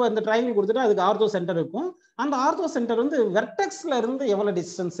 அப்போ அந்த ட்ரையாங்கிள் கொடுத்துட்டு அதுக்கு ஆர்த்தோ சென்டர் இருக்கும். அந்த ஆர்த்தோ சென்டர் வந்து வெர்டெக்ஸ்ல இருந்து எவ்வளவு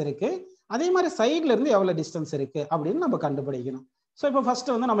டிஸ்டன்ஸ் இருக்கு, அதே மாதிரி சைட்ல இருந்து எவ்வளவு டிஸ்டன்ஸ் இருக்கு அப்படின்னு நம்ம கண்டுபிடிக்கணும். ஸோ இப்போ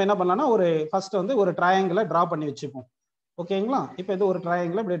ஃபர்ஸ்ட் வந்து நம்ம என்ன பண்ணலாம்னா, ஒரு ட்ரையாங்கிளை டிரா பண்ணி வச்சுப்போம். ஓகேங்களா, இப்போ இது ஒரு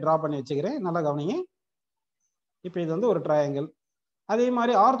ட்ரையாங்கிளை இப்படி டிரா பண்ணி வச்சுக்கிறேன், நல்லா கவனிங்க. இப்போ இது வந்து ஒரு ட்ரையாங்கிள். அதே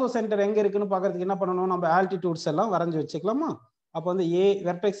மாதிரி ஆர்த்தோ சென்டர் எங்க இருக்குன்னு பார்க்கறதுக்கு என்ன பண்ணணும், நம்ம ஆல்டிடியூட்ஸ் எல்லாம் வரைஞ்சி வச்சுக்கலாமா. அப்போ வந்து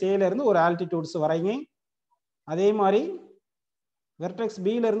வெர்டெக்ஸ் ஏல இருந்து ஒரு ஆல்டிடியூட்ஸ் வரைங்க. அதே மாதிரி வெர்டெக்ஸ்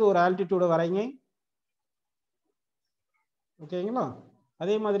பில இருந்து ஒரு ஆல்டிடியூட வரைங்க. ஓகேங்களா,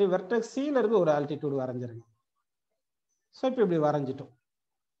 அதே மாதிரி வெர்டெக்ஸ் சில இருந்து ஒரு ஆல்டிடியூட் வரைஞ்சிருங்க. ஸோ இப்போ இப்படி வரைஞ்சிட்டோம்.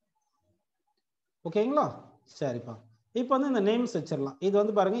 ஓகேங்களா, சரிப்பா. இப்போ வந்து இந்த நேம்ஸ் வச்சிடலாம். இது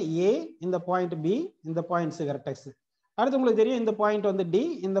வந்து பாருங்க ஏ, இந்த பாயிண்ட் பி, இந்த பாயிண்ட்ஸ் வெர்டெக்ஸ். அடுத்து உங்களுக்கு தெரியும் இந்த பாயிண்ட் வந்து டி,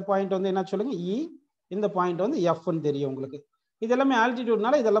 இந்த பாயிண்ட் வந்து என்ன சொல்லுங்க இ, இந்த பாயிண்ட் வந்து எஃப்னு தெரியும் உங்களுக்கு. இது எல்லாமே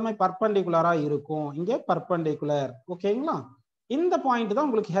ஆல்டிடியூட்னால இது எல்லாமே பர்பெண்டிகுலரா இருக்கும், இங்க பர்பெண்டிகுலர். ஓகேங்களா, இந்த பாயிண்ட் தான்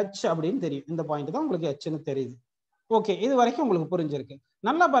உங்களுக்கு ஹெச் அப்படின்னு தெரியும், இந்த பாயிண்ட் தான் உங்களுக்கு ஹெச்னு தெரியுது. ஓகே, இது வரைக்கும் உங்களுக்கு புரிஞ்சிருக்கு.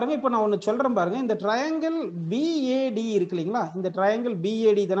 நல்லா பாருங்க, இப்போ நான் ஒன்னு சொல்றேன் பாருங்க. இந்த ட்ரையாங்கிள் பிஏடி இருக்கு இல்லைங்களா, இந்த ட்ரையாங்கிள்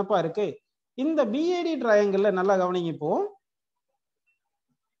பிஏடி தானப்பா இருக்கு. இந்த பிஏடி ட்ரையாங்கிள்ல நல்லா கவனிங்க. இப்போ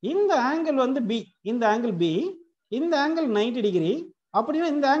இந்த ஆங்கிள் வந்து பி, இந்த ஆங்கிள் பி, இந்த ஆங்கிள் 90 டிகிரி. அப்படின்னா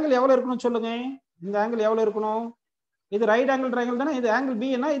இந்த ஆங்கிள் எவ்வளவு இருக்கணும் சொல்லுங்க, இந்த ஆங்கிள் எவ்வளவு இருக்கணும், இது ரைட் ஆங்கிள் ட்ரையாங்கிள் தானே, இது ஆங்கிள் பி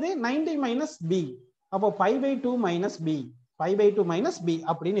என்ன, இது 90 மைனஸ் பி. அப்போ π/2 மைனஸ் பி, π/2 மைனஸ் பி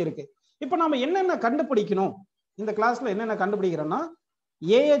அப்படின்னு இருக்கு. இப்போ நாம என்னென்ன கண்டுபிடிக்கணும் இந்த கிளாஸ்ல, என்னென்ன கண்டுபிடிக்கிறோம்னா,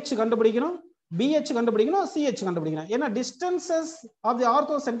 ஏஹெச் கண்டுபிடிக்கணும், பிஹெச் கண்டுபிடிக்கணும், சிஹெச் கண்டுபிடிக்கணும். ஏன்னா distances of the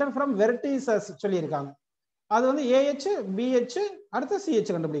ortho centre from vertices சொல்லியிருக்காங்க. அது வந்து ஏஹெச், பிஹெச், அடுத்து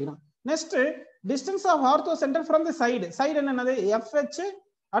சிஹெச் கண்டுபிடிக்கணும். Next distance of ortho centre from the side என்னது, எஃப்ஹெச்,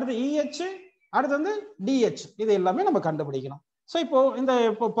 அடுத்து இஹெச், அடுத்து வந்து டிஹெச். இது எல்லாமே நம்ம கண்டுபிடிக்கணும். ஸோ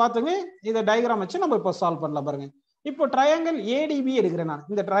இப்போ பார்த்துங்க, இதை டயக்ராம் வச்சு நம்ம இப்போ சால்வ் பண்ணலாம் பாருங்க. இப்போ ட்ரையாங்கிள் ஏடிபி எடுக்கிறேன் நான்,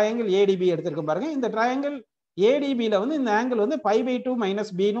 இந்த ட்ரையாங்கிள் ஏடிபி எடுத்திருக்கேன் பாருங்க. இந்த ட்ரையாங்கிள் ஏடிபில வந்து இந்த ஆங்கிள் வந்து π/2 மைனஸ்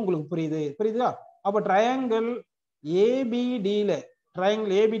பின்னு உங்களுக்கு புரியுதா. அப்போ ட்ரையாங்கிள் ஏபிடியில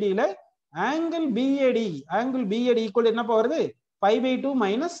ஆங்கிள் பிஏடி ஈக்குவல் என்னப்பா வருது, π/2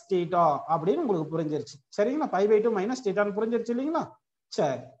 மைனஸ் தீட்டா அப்படின்னு உங்களுக்கு புரிஞ்சிருச்சு. சரிங்களா, π/2 மைனஸ் தீட்டான்னு புரிஞ்சிருச்சு இல்லைங்களா.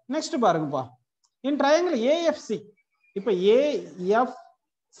 சரி, நெக்ஸ்ட் பாருங்கப்பா. இன் ட்ரையாங்கிள் ஏஎஃப்சி, இப்போ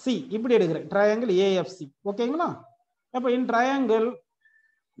ஏஎஃப்சி இப்படி எடுக்கிறேன், ட்ரையாங்கிள் ஏஎஃப்சி. ஓகேங்களா, அப்போ இன் ட்ரையாங்கிள்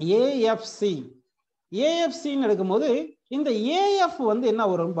ஏஎஃப்சின்னு எடுக்கும்போது இந்த ஏஎஃப் வந்து என்ன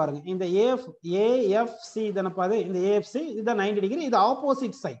வரும் பாருங்க. இந்த ஏஎஃப்சி தானப்பா, இந்த ஏஎஃப்சி இது 90 டிகிரி, இது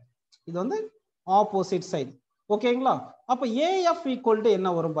ஆப்போசிட் சைடு, இது வந்து ஆப்போசிட் சைடு. ஓகேங்களா, அப்போ ஏஎஃப் ஈக்குவல் டு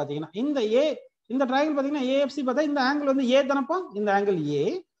என்ன வரும் பாத்தீங்கன்னா, இந்த ட்ரையாங்கிள் பாத்தீங்கன்னா ஏஎஃப்சி பார்த்தா இந்த ஆங்கிள் வந்து ஏ தானப்பா, இந்த ஆங்கிள் ஏ.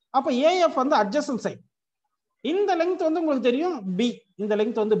 அப்ப ஏஎஃப் வந்து அட்ஜசன்ட் சைடு. இந்த லெங்த் வந்து உங்களுக்கு தெரியும் பி, இந்த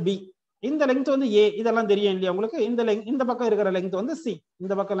லெங்த் வந்து பி, இந்த லெங்த் வந்து ஏ, இதெல்லாம் தெரியும் இல்லையா உங்களுக்கு. இந்த பக்கம் இருக்கிற லெங்த் வந்து சி,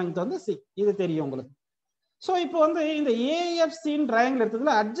 இந்த பக்கம் லெங்த் வந்து சி, இது தெரியும் உங்களுக்கு. சோ இப்போ வந்து இந்த ஏஎஃப்சி ட்ரையாங்கிள்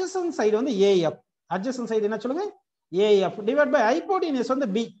எடுத்ததுல அட்ஜசன்ட் சைடு வந்து ஏஎஃப், அட்ஜசன்ட் சைடு என்ன சொல்லுங்க ஏஎஃப் டிவைட் பை ஹைபோடெனியஸ் வந்து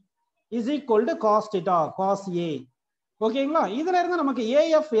B. Is equal to cos theta cos A. ஓகேங்களா? இதுல இருந்து நமக்கு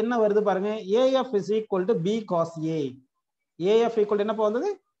ஏஎஃப் என்ன வருது பாருங்க. AF is equal to be cos A. AF equal என்னப்பா வந்தது?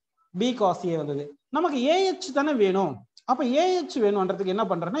 பி காஸ் ஏ வந்தது. நமக்கு ஏஹெச் தானே வேணும். அப்ப ஏஹெச் வேணும்ன்றதுக்கு என்ன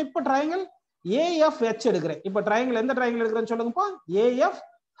பண்றேன்னா, இப்ப ட்ரையாங்கிள் ஏஎஃப்ஹெச் எடுக்கிறேன். இப்ப ட்ரையாங்கிள் எந்த ட்ரையாங்கிள் எடுக்கிறேன்னு சொல்லுங்கப்பா.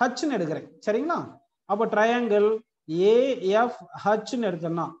 ஏஎஃப்ஹெச்னு எடுக்கிறேன். சரிங்களா? அப்ப ட்ரையாங்கிள் ஏஎஃப்ஹெச்னு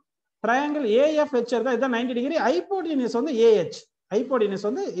எடுத்தோம்னா, ட்ரையாங்கிள் ஏஎஃப்ஹெச் எடுத்தா இதான் 90 டிகிரி. ஹைபோடெனியூஸ் வந்து ஏஹெச். ஹைபோடெனியூஸ்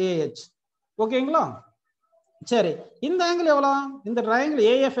வந்து ஏஹெச். ஓகேங்களா? சரி, இந்த ஆங்கிள் எவ்வளவு? இந்த ட்ரையாங்கிள்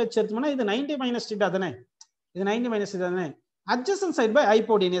ஏஎஃப்ஹெச் எடுத்தோம்னா இது 90 மைனஸ் தீட்டா தானே. இது 90 மைனஸ் தீட்டா தானே. adjacent side by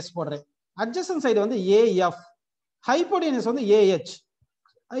hypotenuse போடுறேன். adjacent side வந்து AF, hypotenuse வந்து AH.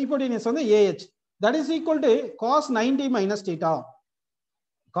 hypotenuse வந்து AH. That is equal to cos 90 minus theta.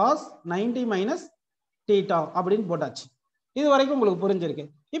 cos 90 minus theta அப்படின்னு போட்டாச்சு. இது வரைக்கும் உங்களுக்கு புரிஞ்சிருக்கு.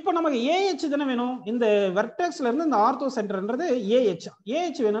 இப்போ நமக்கு AH தானே வேணும். இந்த வெர்டெக்ஸ்ல இருந்து இந்த ஆர்த்தோ சென்டர்ன்றது AH.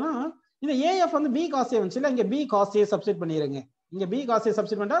 AH வேணும்னா இந்த AF வந்து B cos A வந்துச்சு இல்ல, இங்க B cos A சப்ஸ்டிட் பண்ணிருங்க. இங்க B cos A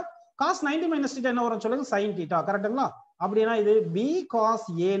சப்ஸ்டிட் பண்ணா cos 90 minus theta என்ன வரும் சொல்லுங்க? sin theta. கரெக்ட்டுங்களா? அப்படின்னா இது B cos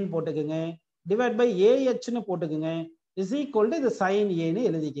A ன்னு போட்டுக்குங்க, டிவைட் பை AH ன்னு போட்டுக்குங்க, இஸ் ஈக்குவல் டு இது sin A ன்னு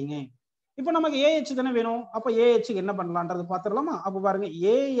எழுதிக்கிங்க. இப்போ நமக்கு AH தானே வேணும். அப்ப AH க்கு என்ன பண்ணலாம்ன்றது பாத்துறலாமா? அப்ப பாருங்க,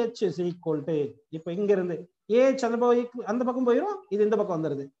 AH இஸ் ஈக்குவல் டு, இப்போ இங்க இருந்து AH அந்த பக்கம் போயிடும், இது இந்த பக்கம்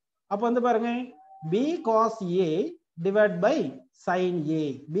வந்துருது. அப்ப வந்து பாருங்க, B cos A divide by sin A.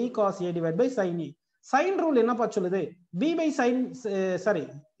 B cos A divide by sin A. sin rule என்னப்பா சொல்லுது? B by sin, சாரி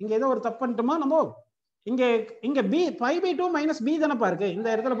இங்க ஏதோ ஒரு தப்பு பண்ணிட்டோமா நம்ம? இங்க B pi by 2 minus B தானப்பா இருக்கு. இந்த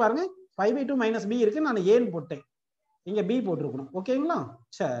இடத்துல பாருங்க pi by 2 minus B இருக்கு, நான் ஏன்னு போட்டேன், இங்க B போட்டிருக்கணும். ஓகேங்களா?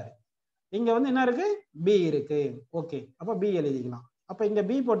 சரி, இங்க வந்து என்ன இருக்கு? B இருக்கு. ஓகே, அப்ப B எழுதிக்கலாம். அப்ப இங்க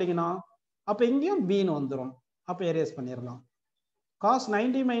B போட்டீங்கன்னா அப்ப இங்கேயும் B ன்னு வந்துரும். அப்ப எரேஸ் பண்ணிடலாம். cos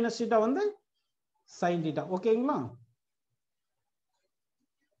 90 minus theta வந்து sin theta. ஓகேங்களா?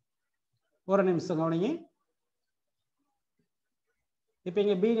 ஒரு நிமிஷம் கவனிங்க. இப்ப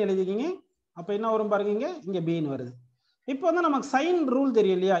இங்க B ன்னு எழுதிக்கிங்க. அப்ப என்ன வரும் பாருங்க, இங்க B ன்னு வருது. இப்போ வந்து நமக்கு sin ரூல்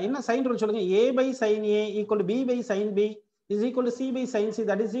தெரியும் இல்லையா? என்ன sin ரூல் சொல்லுங்க? A by sin A equal to B by sin B is equal to C by sin C,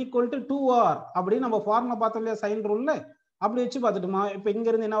 that is equal to 2R. அப்படி நம்ம ஃபார்முலா பார்த்தோம் இல்லையா sin ரூல்ல? அப்படி வச்சு பார்த்துட்டுமா, இப்போ இங்க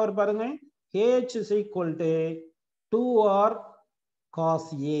இருந்து என்ன வரும் பாருங்க, H is equal to 2R cos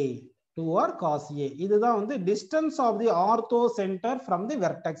A. 2R cos A. இதுதான் வந்து distance of the orthocenter from the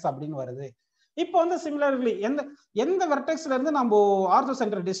vertex அப்படின்னு வருது. இப்போ வந்து சிமிலர்லி எந்த வெர்டெக்ஸ்ல இருந்து நம்ம ஆர்த்தோ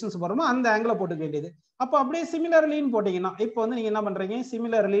சென்டர் டிஸ்டன்ஸ் போறோமோ அந்த ஆங்கிளை போட்டுக்க வேண்டியது. அப்போ அப்படியே சிமிலர்லின்னு போட்டீங்கன்னா, இப்போ வந்து நீங்க என்ன பண்றீங்க,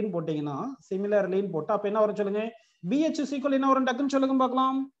 சிமிலர்லின்னு போட்டீங்கன்னா, சிமிலர்லின்னு போட்டா அப்ப என்ன வரும் சொல்லுங்க? BH ஈக்குவல் என்ன வரும் டக்குன்னு சொல்லுங்க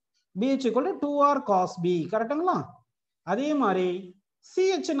பார்க்கலாம். BH equal 2R cos B. கரெக்ட்டுங்களா? அதே மாதிரி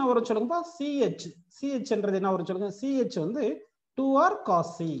CH என்ன வரும் சொல்லுங்கப்பா? CH என்றது என்ன வரும் சொல்லுங்க? CH வந்து 2R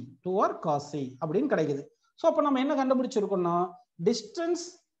cos C. 2R cos C அப்படின்னு கிடைக்குது. ஸோ அப்போ நம்ம என்ன கண்டுபிடிச்சிருக்கோம்னா, distance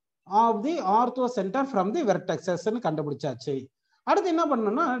of the orthocenter from the vertexes ன்னு கண்டுபிடிச்சாச்சு. அடுத்து என்ன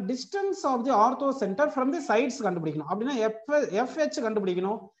பண்ணணும்னா, distance of the orthocenter from the sides கண்டுபிடிக்கணும். அப்படின்னா FH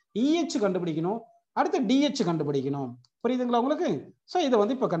கண்டுபிடிக்கணும், EH கண்டுபிடிக்கணும், அடுத்து DH கண்டுபிடிக்கணும். புரியுதுங்களா உங்களுக்கு? சோ இதை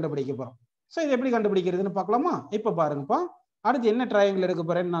வந்து இப்ப கண்டுபிடிக்க போறோம். சோ இது எப்படி கண்டுபிடிக்கிறதுன்னு பார்க்கலாமா? இப்ப பாருங்கப்பா, அடுத்து என்ன ட்ரையாங்கிள் எடுக்க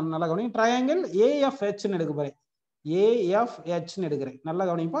போறேன்னு நான் நல்லா கவனிங்க. ட்ரையாங்கிள் AFH ன்னு எடுக்க போறேன். AFH ன்னு எடுக்கிறேன். நல்லா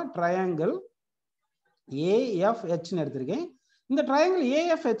கவனிப்பா, ட்ரையாங்கிள் AFH ன்னு எடுத்திருக்கேன். இந்த ட்ரையாங்கிள்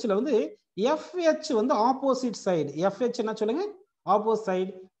AFHல வந்து FH வந்து ஆப்போசிட் சைடு. FH என்ன சொல்லுங்க? Opposite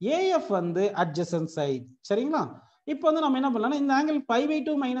side. AF வந்து அட்ஜசன்ட் சைடு. சரிங்களா? இப்போ வந்து நம்ம என்ன பண்ணலாம், இந்த ஆங்கிள் π by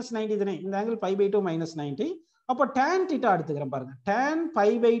 2 minus 90 தானே. இந்த ஆங்கிள் π by 2 minus 90. அப்போ tan θ எடுத்துக்கிறேன் பாருங்க. tan π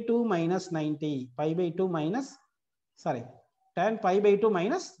by 2 minus 90. π by 2 minus sorry tan π by 2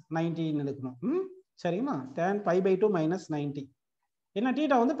 minus 90 எடுக்கணும். சரிங்களா? tan π by 2 minus 90. என்ன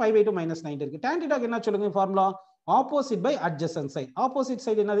θ வந்து π by 2 minus 90 இருக்கு. tan θ என்ன சொல்லுங்க formula? opposite by adjacent side. opposite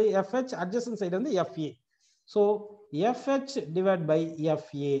side என்னது? FH. adjacent side வந்து FA. so FH divided by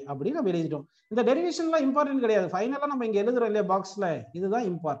FA அப்படி நம்ம எழுதிட்டோம். இந்த டெரிவேஷன்லாம் இம்பார்ட்டன்ட் கிடையாது. ஃபைனலா நம்ம இங்க எழுதுறோம் இல்லையா பாக்ஸ்ல, இதுதான்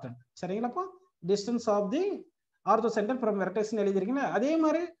important. சரிங்களாப்பா? distance of the orthocenter from vertex ன்னு எழுதிருக்கீங்க. அதே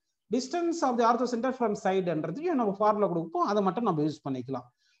மாதிரி distance of the orthocenter from side என்றதுக்கு நம்ம ஃபார்முலா கொடுப்போம். அதை மட்டும் நம்ம யூஸ் பண்ணிக்கலாம்.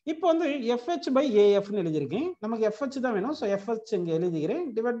 இப்போ வந்து FH by AF ன்னு எழுதிருக்கேன். நமக்கு FH தான் வேணும். so FH இங்க எழுதிக்கிறேன்.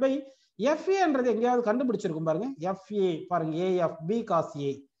 டிவைட் பை FA என்றது எங்கேயாவது கண்டுபிடிச்சிருக்கும் பாருங்க. FA பாருங்க, AF B cos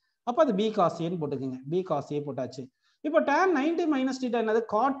A. அப்ப அது B cos A ன்னு போட்டுக்கோங்க. B cos A போட்டாச்சு. இப்போ tan 90 minus θ என்னது?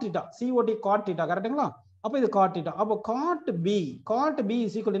 cot θ. COT cot θ. கரெக்ட்டுங்களா? அப்ப இது cot θ. அப்போ cot B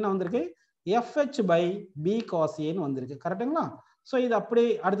is equal என்ன வந்திருக்கு? FH by B cos A ன்னு வந்திருக்கு. கரெக்ட்டுங்களா? சோ இது அப்படியே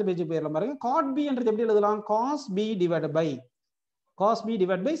அடுத்த பேஜ் போயிடலாம் பாருங்க. cot B என்றது எப்படி எழுதலாம்? cos B divided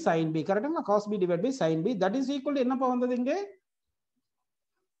by sin B. கரெக்ட்டுங்களா? cos B divided by sin B, that is equal to என்னப்பா வந்தது இங்க?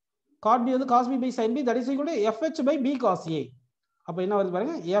 cot B வந்து cos B by sin B, that is equal to FH by B cos A. அப்ப என்ன வருது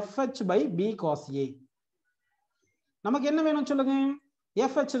பாருங்க, FH by B cos A. நமக்கு என்ன வேணும் சொல்லுங்க,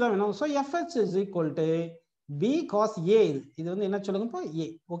 FH தான் வேணும். So FH is equal to B cos A. இது வந்து என்ன சொல்லுங்கப்பா, A.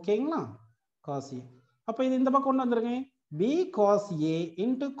 ஓகேங்களா, cos A. அப்ப இது இந்த பக்கம் கொண்டு வந்துருங்க, B cos A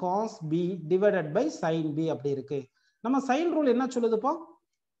into cos B divided by sin B அப்படி இருக்கு. நம்ம சைன் ரூல் என்ன சொல்லுதுப்பா,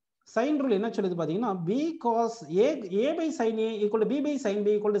 சைன் ரூல் என்ன சொல்லுது பாத்தீங்கன்னா, B cos A by sin A equal to B by sin B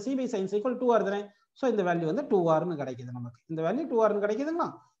equal to C by sin C equal to 2R தானே. So இந்த value வந்து 2R னு கிடைக்குது நமக்கு. இந்த வேல்யூ 2R னு கிடைக்குதுங்களா.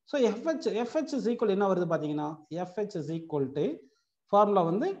 ஸோ FH is equal என்ன வருது பாத்தீங்கன்னா, FH is equal to formula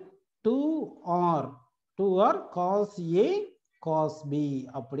வந்து 2R cos A cos B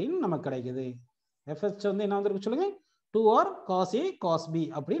அப்படின்னு நமக்கு கிடைக்குது. FH வந்து என்ன வந்திருக்கு சொல்லுங்க, 2R cos A cos B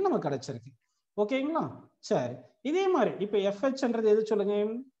அப்படின்னு நமக்கு கிடைச்சிருக்கு. ஓகேங்களா. சரி, இதே மாதிரி இப்ப FHன்றது எது சொல்லுங்க,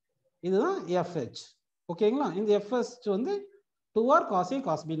 இதுதான் FH. ஓகேங்களா. இந்த FH வந்து 2R cos A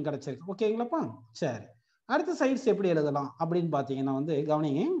cos B ன்னு கிடைச்சிருக்கு. ஓகேங்களாப்பா. சரி, அடுத்த சைட்ஸ் எப்படி எழுதலாம் அப்படின்னு பாத்தீங்கன்னா வந்து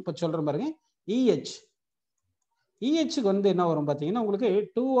கவனிங்க. இப்ப சொல்றேன் பாருங்க, EHக்கு வந்து என்ன வரும் பாத்தீங்கன்னா உங்களுக்கு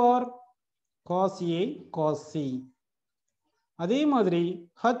 2R cos A cos C. அதே மாதிரி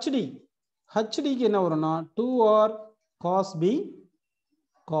HDக்கு என்ன வரும்னா 2R cos B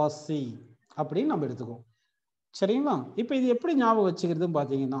cos C அப்படின்னு நம்ம எடுத்துக்கோம். சரிங்களா. இப்ப இது எப்படி ஞாபகம் வச்சுக்கிறதுன்னு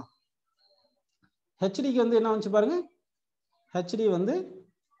பாத்தீங்கன்னா, HDக்கு வந்து என்ன வந்துச்சு பாருங்க, HD வந்து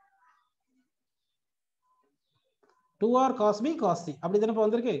 2R cos B cos C அப்படி தானே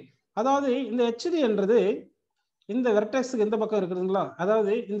வந்திருக்கு. அதாவது இந்த HD என்றது இந்த வெர்டெக்ஸ்க்கு இந்த பக்கம் இருக்குதுங்களா,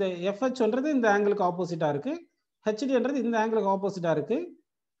 அதாவது இந்த FHன்றது இந்த ஆங்கிளுக்கு ஆப்போசிட்டா இருக்கு, HDன்றது இந்த ஆங்கிளுக்கு ஆப்போசிட்டா இருக்கு,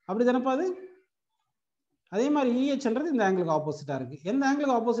 அப்படி தானேப்பா அது. அதே மாதிரி EHன்றது இந்த ஆங்கிளுக்கு ஆப்போசிட்டா இருக்கு. எந்த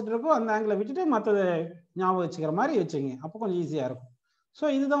ஆங்கிளுக்கு ஆப்போசிட் இருக்கோ அந்த ஆங்கிளை விட்டுட்டு மற்றதை ஞாபகம் வச்சுக்கிற மாதிரி வச்சுங்க, அப்போ கொஞ்சம் ஈஸியா இருக்கும். ஸோ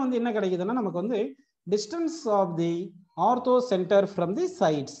இதுதான் வந்து என்ன கிடைக்குதுன்னா நமக்கு வந்து distance of the ortho centre from the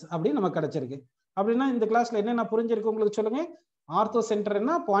sides அப்படின்னு நமக்கு கிடைச்சிருக்கு. அப்படின்னா இந்த கிளாஸ்ல என்னென்ன புரிஞ்சிருக்கு உங்களுக்கு சொல்லுங்க. Ortho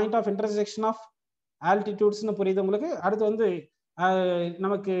சென்டர்னா point of intersection of ஆல்டிடியூட்ஸ்னு புரியுது உங்களுக்கு. அடுத்து வந்து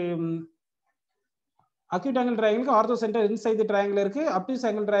நமக்கு acute angle triangle ortho centre inside the triangle இருக்கு, obtuse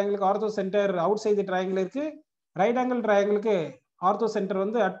angle triangle ortho centre out side தி ட்ரையாங்கிள் இருக்கு, ரைட் ஆங்கிள் ட்ரையாங்கிளுக்கு ஆர்த்தோ சென்டர்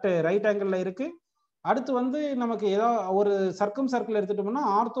வந்து அட் ரைட் ஆங்கிள்ல இருக்கு. அடுத்து வந்து நமக்கு ஏதாவது ஒரு சர்க்கம் சர்க்கிள் எடுத்துட்டோம்னா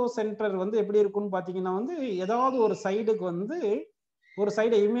ஆர்த்தோ சென்டர் வந்து எப்படி இருக்கும்னு பாத்தீங்கன்னா வந்து ஏதாவது ஒரு சைடுக்கு வந்து ஒரு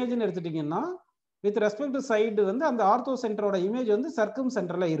சைடை இமேஜ்னு எடுத்துட்டீங்கன்னா வித் ரெஸ்பெக்ட் டு சைடு வந்து அந்த ஆர்த்தோ சென்டரோட இமேஜ் வந்து சர்க்கம்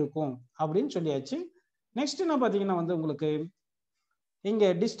சென்டர்ல இருக்கும் அப்படின்னு சொல்லியாச்சு. நெக்ஸ்ட் என்ன பாத்தீங்கன்னா வந்து உங்களுக்கு இங்க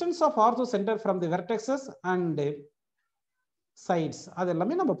distance of ortho centre from the வெர்டெக்ஸஸ் and sides அது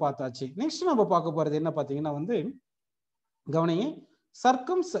எல்லாமே நம்ம பார்த்தாச்சு. நெக்ஸ்ட் நம்ம பார்க்க போறது என்ன பாத்தீங்கன்னா வந்து கவனிங்க,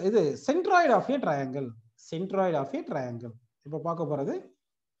 சர்க்கம்ஸ் இது centroid of A triangle. Centroid of A triangle இப்ப பார்க்க போறது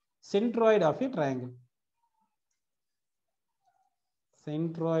centroid of A triangle.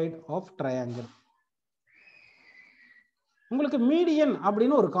 Centroid of triangle உங்களுக்கு மீடியன்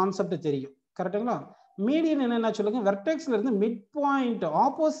அப்படின்னு ஒரு கான்செப்ட் தெரியும், கரெக்டுங்களா. மீடியன் என்னன்னா சொல்லுங்க, வெர்டெக்ஸ்ல இருந்து மிட் பாயிண்ட்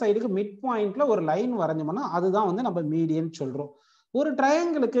ஆப்போசிட் சைடுக்கு மிட் பாயிண்ட்ல ஒரு லைன் வரைஞ்சோம்னா அதுதான் வந்து நம்ம மீடியன் சொல்றோம். ஒரு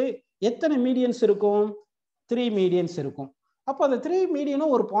ட்ரையாங்கிளுக்கு எத்தனை மீடியன்ஸ் இருக்கும், 3 மீடியன்ஸ் இருக்கும். அப்போ அந்த 3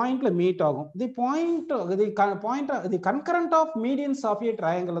 மீடியனும் ஒரு பாயிண்ட்ல மீட் ஆகும். தி concurrent of medians of A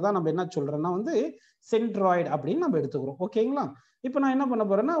triangle தான் நம்ம என்ன சொல்றோம்னா வந்து சென்ட்ராய்டு அப்படின்னு நம்ம எடுத்துக்கிறோம். ஓகேங்களா. இப்போ நான் என்ன பண்ண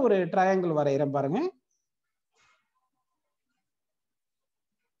போறேன்னா ஒரு ட்ரையாங்கிள் வரைகிறேன் பாருங்க.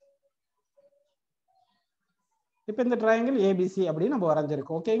 இப்போ இந்த ட்ரையாங்கிள் ஏபிசி அப்படின்னு நம்ம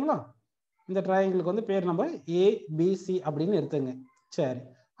வரைஞ்சிருக்கோம். ஓகேங்களா. இந்த ட்ரையாங்கிளுக்கு வந்து பேர் நம்ம ஏபிசி அப்படின்னு எடுத்துங்க. சரி,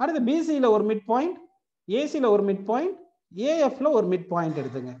 அடுத்து பிசியில் ஒரு மிட் பாயிண்ட், ஏசியில் ஒரு மிட் பாயிண்ட், ஏஎஃப்ல ஒரு மிட் பாயிண்ட்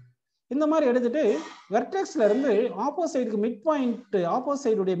எடுத்துங்க. இந்த மாதிரி எடுத்துட்டு வெர்டெக்ஸ்ல இருந்து ஆப்போசைடுக்கு மிட் பாயிண்ட்,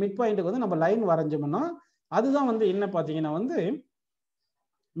 ஆப்போசைடுடைய மிட் பாயிண்ட்டுக்கு வந்து நம்ம லைன் வரைஞ்சோம்னா அதுதான் வந்து என்ன பார்த்தீங்கன்னா வந்து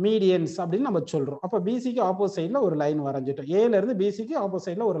மீடியன்ஸ் அப்படின்னு நம்ம சொல்றோம். அப்போ பிசிக்கு ஆப்போசைட்ல ஒரு லைன் வரைஞ்சிட்டோம், ஏல இருந்து பிசிக்கு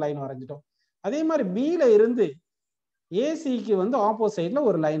ஆப்போசைட்ல ஒரு லைன் வரைஞ்சிட்டோம். அதே மாதிரி பில இருந்து ஏசிக்கு வந்து ஆப்போசைட்ல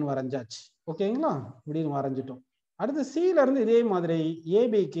ஒரு லைன் வரைஞ்சாச்சு. ஓகேங்களா, இப்படின்னு வரைஞ்சிட்டோம். அடுத்து சில இருந்து இதே மாதிரி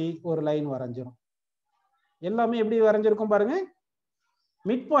ஏபிக்கு ஒரு லைன் வரைஞ்சிரும். எல்லாமே எப்படி வரைஞ்சிருக்கும் பாருங்க,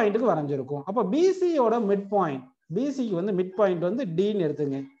 மிட் பாயிண்ட்டுக்கு வரைஞ்சிருக்கும். அப்போ பிசியோட மிட் பாயிண்ட், பிசிக்கு வந்து மிட் பாயிண்ட் வந்து டின்னு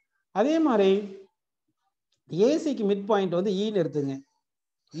எடுத்துங்க. அதே மாதிரி ஏசிக்கு மிட் பாயிண்ட் வந்து இன்னு எடுத்துங்க,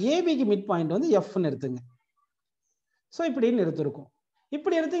 ஏபிக்கு மிட் பாயிண்ட் வந்து எஃப்னு எடுத்துங்க. ஸோ இப்படின்னு எடுத்திருக்கும்.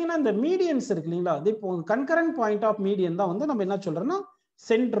 இப்படி எடுத்தீங்கன்னா இந்த மீடியன்ஸ் இருக்கு இல்லைங்களா, இப்போ கன்கரண்ட் பாயிண்ட் ஆஃப் மீடியன் தான் வந்து நம்ம என்ன சொல்றோம்னா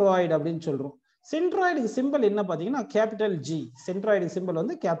சென்ட்ராய்டு அப்படின்னு சொல்றோம். சென்ட்ராய்டுக்கு சிம்பிள் என்ன பார்த்தீங்கன்னா கேபிட்டல் ஜி. சென்ட்ராய்டு சிம்பிள்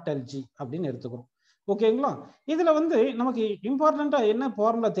வந்து கேபிட்டல் ஜி அப்படின்னு எடுத்துக்கிறோம். ஓகேங்களா. இதுல வந்து நமக்கு இம்பார்ட்டண்டா என்ன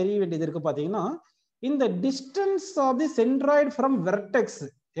ஃபார்முலா தெரிய வேண்டியது இருக்கு பார்த்தீங்கன்னா, இந்த distance of the centroid from vertex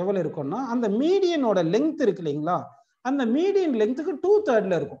எவ்வளவு இருக்கும்னா அந்த மீடியனோட லெங்த் இருக்கு இல்லைங்களா, அந்த மீடியன் லெங்த்துக்கு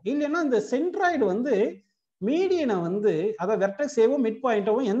 2/3 இருக்கும். இல்லைன்னா இந்த சென்ட்ராய்டு வந்து மீடியனை வந்து அதாவது வெர்டெக்ஸ் ஏவும் மிட்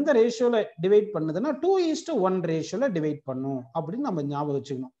பாயிண்டாவும் எந்த ரேஷியோல டிவைட் பண்ணுதுன்னா 2:1 ரேஷியோல டிவைட் பண்ணும் அப்படின்னு நம்ம ஞாபகம்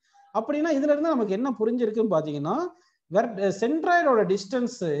வச்சுக்கணும். அப்படின்னா இதுல இருந்து நமக்கு என்ன புரிஞ்சிருக்குன்னு பாத்தீங்கன்னா சென்ட்ராய்டோட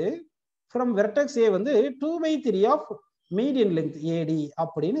டிஸ்டன்ஸ் ஃப்ரம் வெர்டெக்ஸ் ஏ வந்து 2/3 ஆஃப் மீடியன் லென்த் ஏடி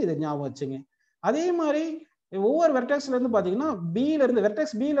அப்படின்னு இதை ஞாபகம் வச்சுங்க. அதே மாதிரி ஒவ்வொரு வெர்டெக்ஸ்ல இருந்து பாத்தீங்கன்னா பில இருந்து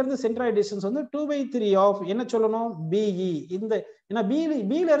வெர்டெக்ஸ் பில இருந்து சென்ட்ராய்டு டிஸ்டன்ஸ் வந்து 2/3 ஆஃப் என்ன சொல்லணும் பிஇ. இந்த ஏன்னா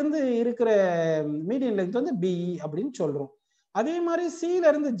பில இருந்து இருக்கிற மீடியன் லென்த் வந்து பிஇ அப்படின்னு சொல்றோம். அதே மாதிரி சில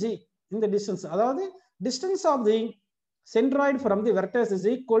இருந்து ஜி இந்த டிஸ்டன்ஸ் அதாவது distance of the centroid from the vertex is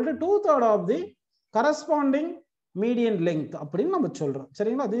equal to 2/3 of the corresponding median length அப்படின்னு நம்ம சொல்றோம்.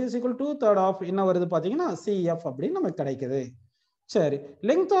 சரிங்களா? this is equal to 2/3 of என்ன வருது பாத்தீங்கன்னா CF அப்படின்னு நமக்கு கிடைக்குது. சரி,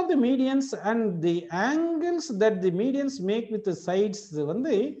 length of the medians and the angles that the medians make with the sides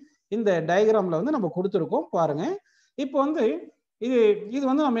வந்து இந்த டயக்ராம்ல வந்து நம்ம கொடுத்துருக்கோம் பாருங்க. இப்போ வந்து இது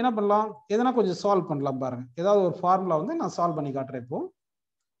வந்து நம்ம என்ன பண்ணலாம், எதனா கொஞ்சம் சால்வ் பண்ணலாம் பாருங்க. ஏதாவது ஒரு ஃபார்முலா வந்து நான் சால்வ் பண்ணி காட்டுறேன். இப்போ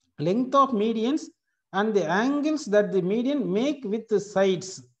length of medians and the angles that the median make with the sides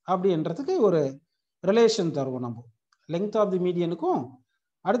அப்படின்றதுக்கு ஒரு ரிலேஷன் தருவோம். நம்ம length of the medianக்கும்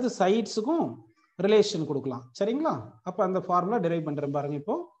அடுத்து சைட்ஸுக்கும் ரிலேஷன் கொடுக்கலாம். சரிங்களா? அப்ப அந்த ஃபார்முலா டெரைவ் பண்றேன் பாருங்க.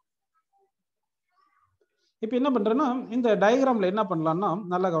 இப்போ என்ன பண்றேன்னா இந்த டயக்ராம்ல என்ன பண்ணலாம்னா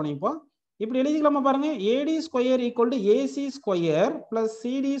நல்லா கவனிப்போம். இப்படி எழுதிக்கலாமா பாருங்க. AD square equal to AC square plus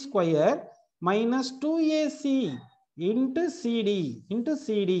CD square minus 2AC into CD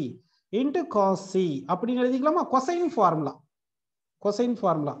into cos C அப்படின்னு எழுதிக்கலாமா? கொசைன்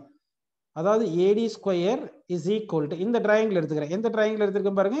ஃபார்முலா அதாவது AD square is equal to இந்த ட்ரையாங்கிள் எடுத்துக்கிறேன். எந்த ட்ரையாங்கிள்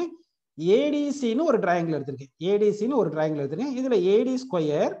எடுத்துருக்கேன் பாருங்க, ADCன்னு ஒரு ட்ரையாங்கிள் எடுத்திருக்கேன். இதுல AD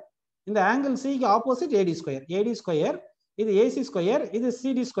ஸ்கொயர் இந்த ஆங்கிள் சிக்கு ஆப்போசிட் AD ஸ்கொயர் இது AC ஸ்கொயர் இது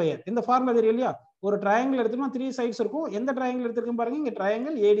CD ஸ்கொயர். இந்த ஃபார்முலா தெரியும் இல்லையா? ஒரு ட்ரையாங்கிள் எடுத்தோம்னா 3 சைட்ஸ் இருக்கும். எந்த ட்ரையாங்கிள் எடுத்திருக்கேன் பாருங்க, இங்க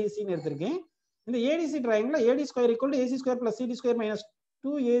ட்ரையாங்கிள் ADCன்னு எடுத்திருக்கேன். இந்த ADC triangle AD square equal to AC square plus CD square minus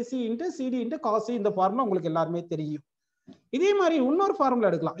 2AC into CD into cos C. இந்த ஃபார்முலா உங்களுக்கு எல்லாருமே தெரியும். இதே மாதிரி இன்னொரு ஃபார்முலா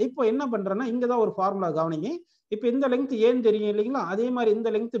எடுக்கலாம். இப்போ என்ன பண்றேன்னா இங்க தான் ஒரு ஃபார்முலா கவனிங்க. இப்போ இந்த லெங்த் ஏன்னு தெரியும் இல்லைங்களா? அதே மாதிரி இந்த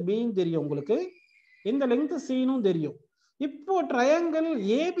லெங்த் பின்னு தெரியும் உங்களுக்கு, இந்த லெங்த் சினும் தெரியும். இப்போ ட்ரையாங்கிள்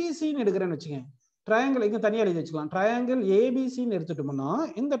ஏபிசின்னு எடுக்கிறேன்னு வச்சுங்க. ட்ரையாங்கிள் இங்க தனியா எழுதி வச்சுக்கலாம். ட்ரையாங்கிள் ஏபிசின்னு எடுத்துட்டோம்னா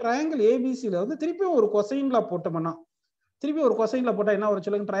இந்த ட்ரையாங்கிள் ஏபிசில வந்து திருப்பி ஒரு கொசைன்ல போட்டோம்னா போட்டா என்ன வரும்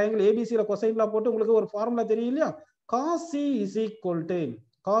சொல்லுங்க? ட்ரையாங்கிள் ஏபிசில கொசைன்ல போட்டு உங்களுக்கு ஒரு ஃபார்முலா தெரியும் இல்லையா? cos C is equal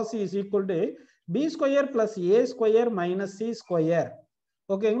to B square plus A square minus C square.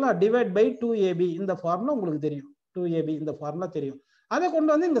 ஓகேங்களா? Divide by 2AB. இந்த ஃபார்முலா உங்களுக்கு தெரியும். 2AB இந்த ஃபார்முலா தெரியும். அதை கொண்டு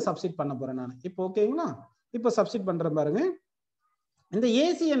வந்து இங்க சப்ஸ்டிட் பண்ண போறேன் நான். இப்போ ஓகேங்களா? இப்போ சப்ஸ்டிட் பண்றேன் பாருங்க. இந்த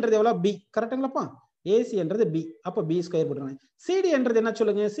AC என்றது எவ்வளவு? B. கரெக்ட்டுங்களாப்பா? AC என்றது B. அப்ப B ஸ்கொயர் போட்டுருங்க. CD என்றது என்ன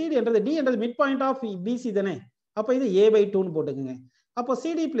சொல்லுங்க? CD என்றது D என்றது மிட் பாயிண்ட் ஆஃப் BC தானே. அப்ப இது A/2ன்னு போட்டுக்கோங்க. அப்போ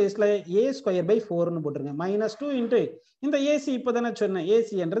CD பிளேஸ்ல A ஸ்கொயர் பை 4ன்னு போட்டுருங்க. மைனஸ் 2 இன்டு இந்த AC இப்போ தானே சொன்னேன். AC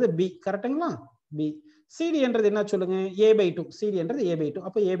என்றது B. கரெக்ட்டுங்களா? B. CD என்றது என்ன சொல்லுங்க? A/2. CD என்றது A/2.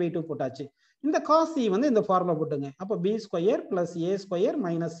 அப்போ A/2 போட்டாச்சு. இந்த cos C வந்து இந்த ஃபார்முலா போட்டுங்க. அப்போ B square plus A square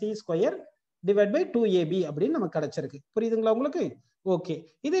minus C square divide by 2AB அப்படின்னு நமக்கு கிடைச்சிருக்கு. புரியுதுங்களா உங்களுக்கு? ஓகே,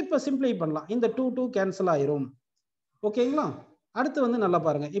 இதை இப்போ சிம்பிளை பண்ணலாம். இந்த 2 கேன்சல் ஆயிரும். ஓகேங்களா? அடுத்து வந்து நல்லா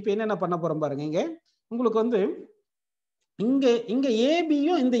பாருங்க. இப்போ என்னென்ன பண்ண போறோம் பாருங்க. இங்க உங்களுக்கு வந்து இங்க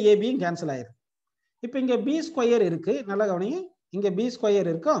ஏபியும் இந்த ஏபியும் கேன்சல் ஆயிரும். இப்போ இங்க B ஸ்கொயர் இருக்கு, நல்லா கவனிங்க. இங்க B ஸ்கொயர்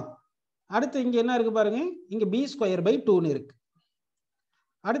இருக்கா? அடுத்து இங்க என்ன இருக்கு பாருங்க, இங்க B ஸ்கொயர் பை 2ன்னு இருக்கு.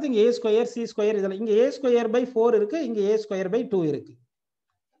 அடுத்து இங்க A ஸ்கொயர் C ஸ்கொயர் இதெல்லாம் இங்க A ஸ்கொயர் பை 4 இருக்கு, இங்க A ஸ்கொயர் பை 2 இருக்கு.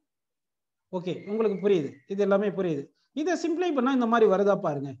 ஓகே, உங்களுக்கு புரியுது? இது எல்லாமே புரியுது. இதை சிம்பிளை பண்ணா இந்த மாதிரி வருதா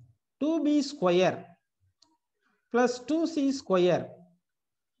பாருங்க. 2B square plus 2C square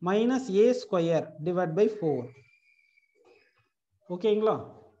minus A square divide by 4. ஓகேங்களா?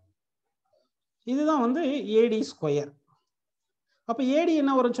 இதுதான் வந்து AD ஸ்கொயர். அப்ப AD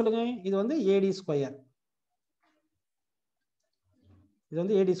என்ன வரும் சொல்லுங்க? இது வந்து AD ஸ்கொயர். இது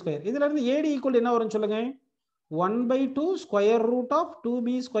வந்து AD ஸ்கொயர். இதுல இருந்து AD ஈக்குவல் என்ன வரும் சொல்லுங்க? 1/2 square root of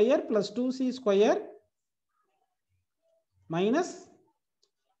 2B square plus 2C square minus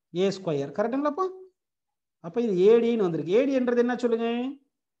A square. கரெக்டுங்களாப்பா? அப்ப இது ADன்னு வந்திருக்கு. AD என்றது என்ன சொல்லுங்க?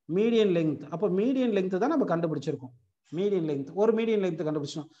 Median length. அப்ப மீடியன் லெங்த் தான் நம்ம கண்டுபிடிச்சிருக்கோம். மீடியன் லெங்த், ஒரு மீடியன் லெங்த்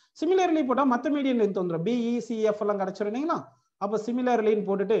கண்டுபிடிச்சோம். சிமிலர்லி போட்டா மற்ற மீடியன் லெங்த் வந்துடும். BE CF எல்லாம் கிடைச்சிருந்தீங்களா? அப்ப சிமிலர்லின்னு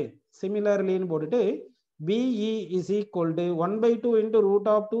போட்டுட்டு BE is equal to 1/2 into root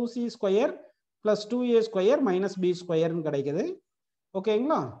of 2C square plus 2A square minus B ஸ்கொயர்னு கிடைக்குது.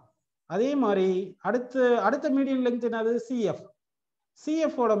 ஓகேங்களா? அதே மாதிரி அடுத்த மீடியன் லெங்த் என்னது?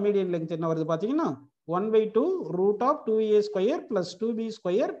 CF ஓட மீடியன் லெங்த் என்ன வருது பாத்தீங்கன்னா 1/2 root of 2A square plus 2B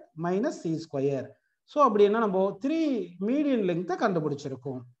square minus C square. So அப்படின்னா நம்ம 3 மீடியன் லெங்த்தை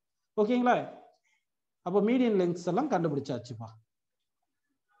கண்டுபிடிச்சிருக்கோம். ஓகேங்களா? அப்போ மீடியன் லெங்த்ஸ் எல்லாம் கண்டுபிடிச்சாச்சுப்பா.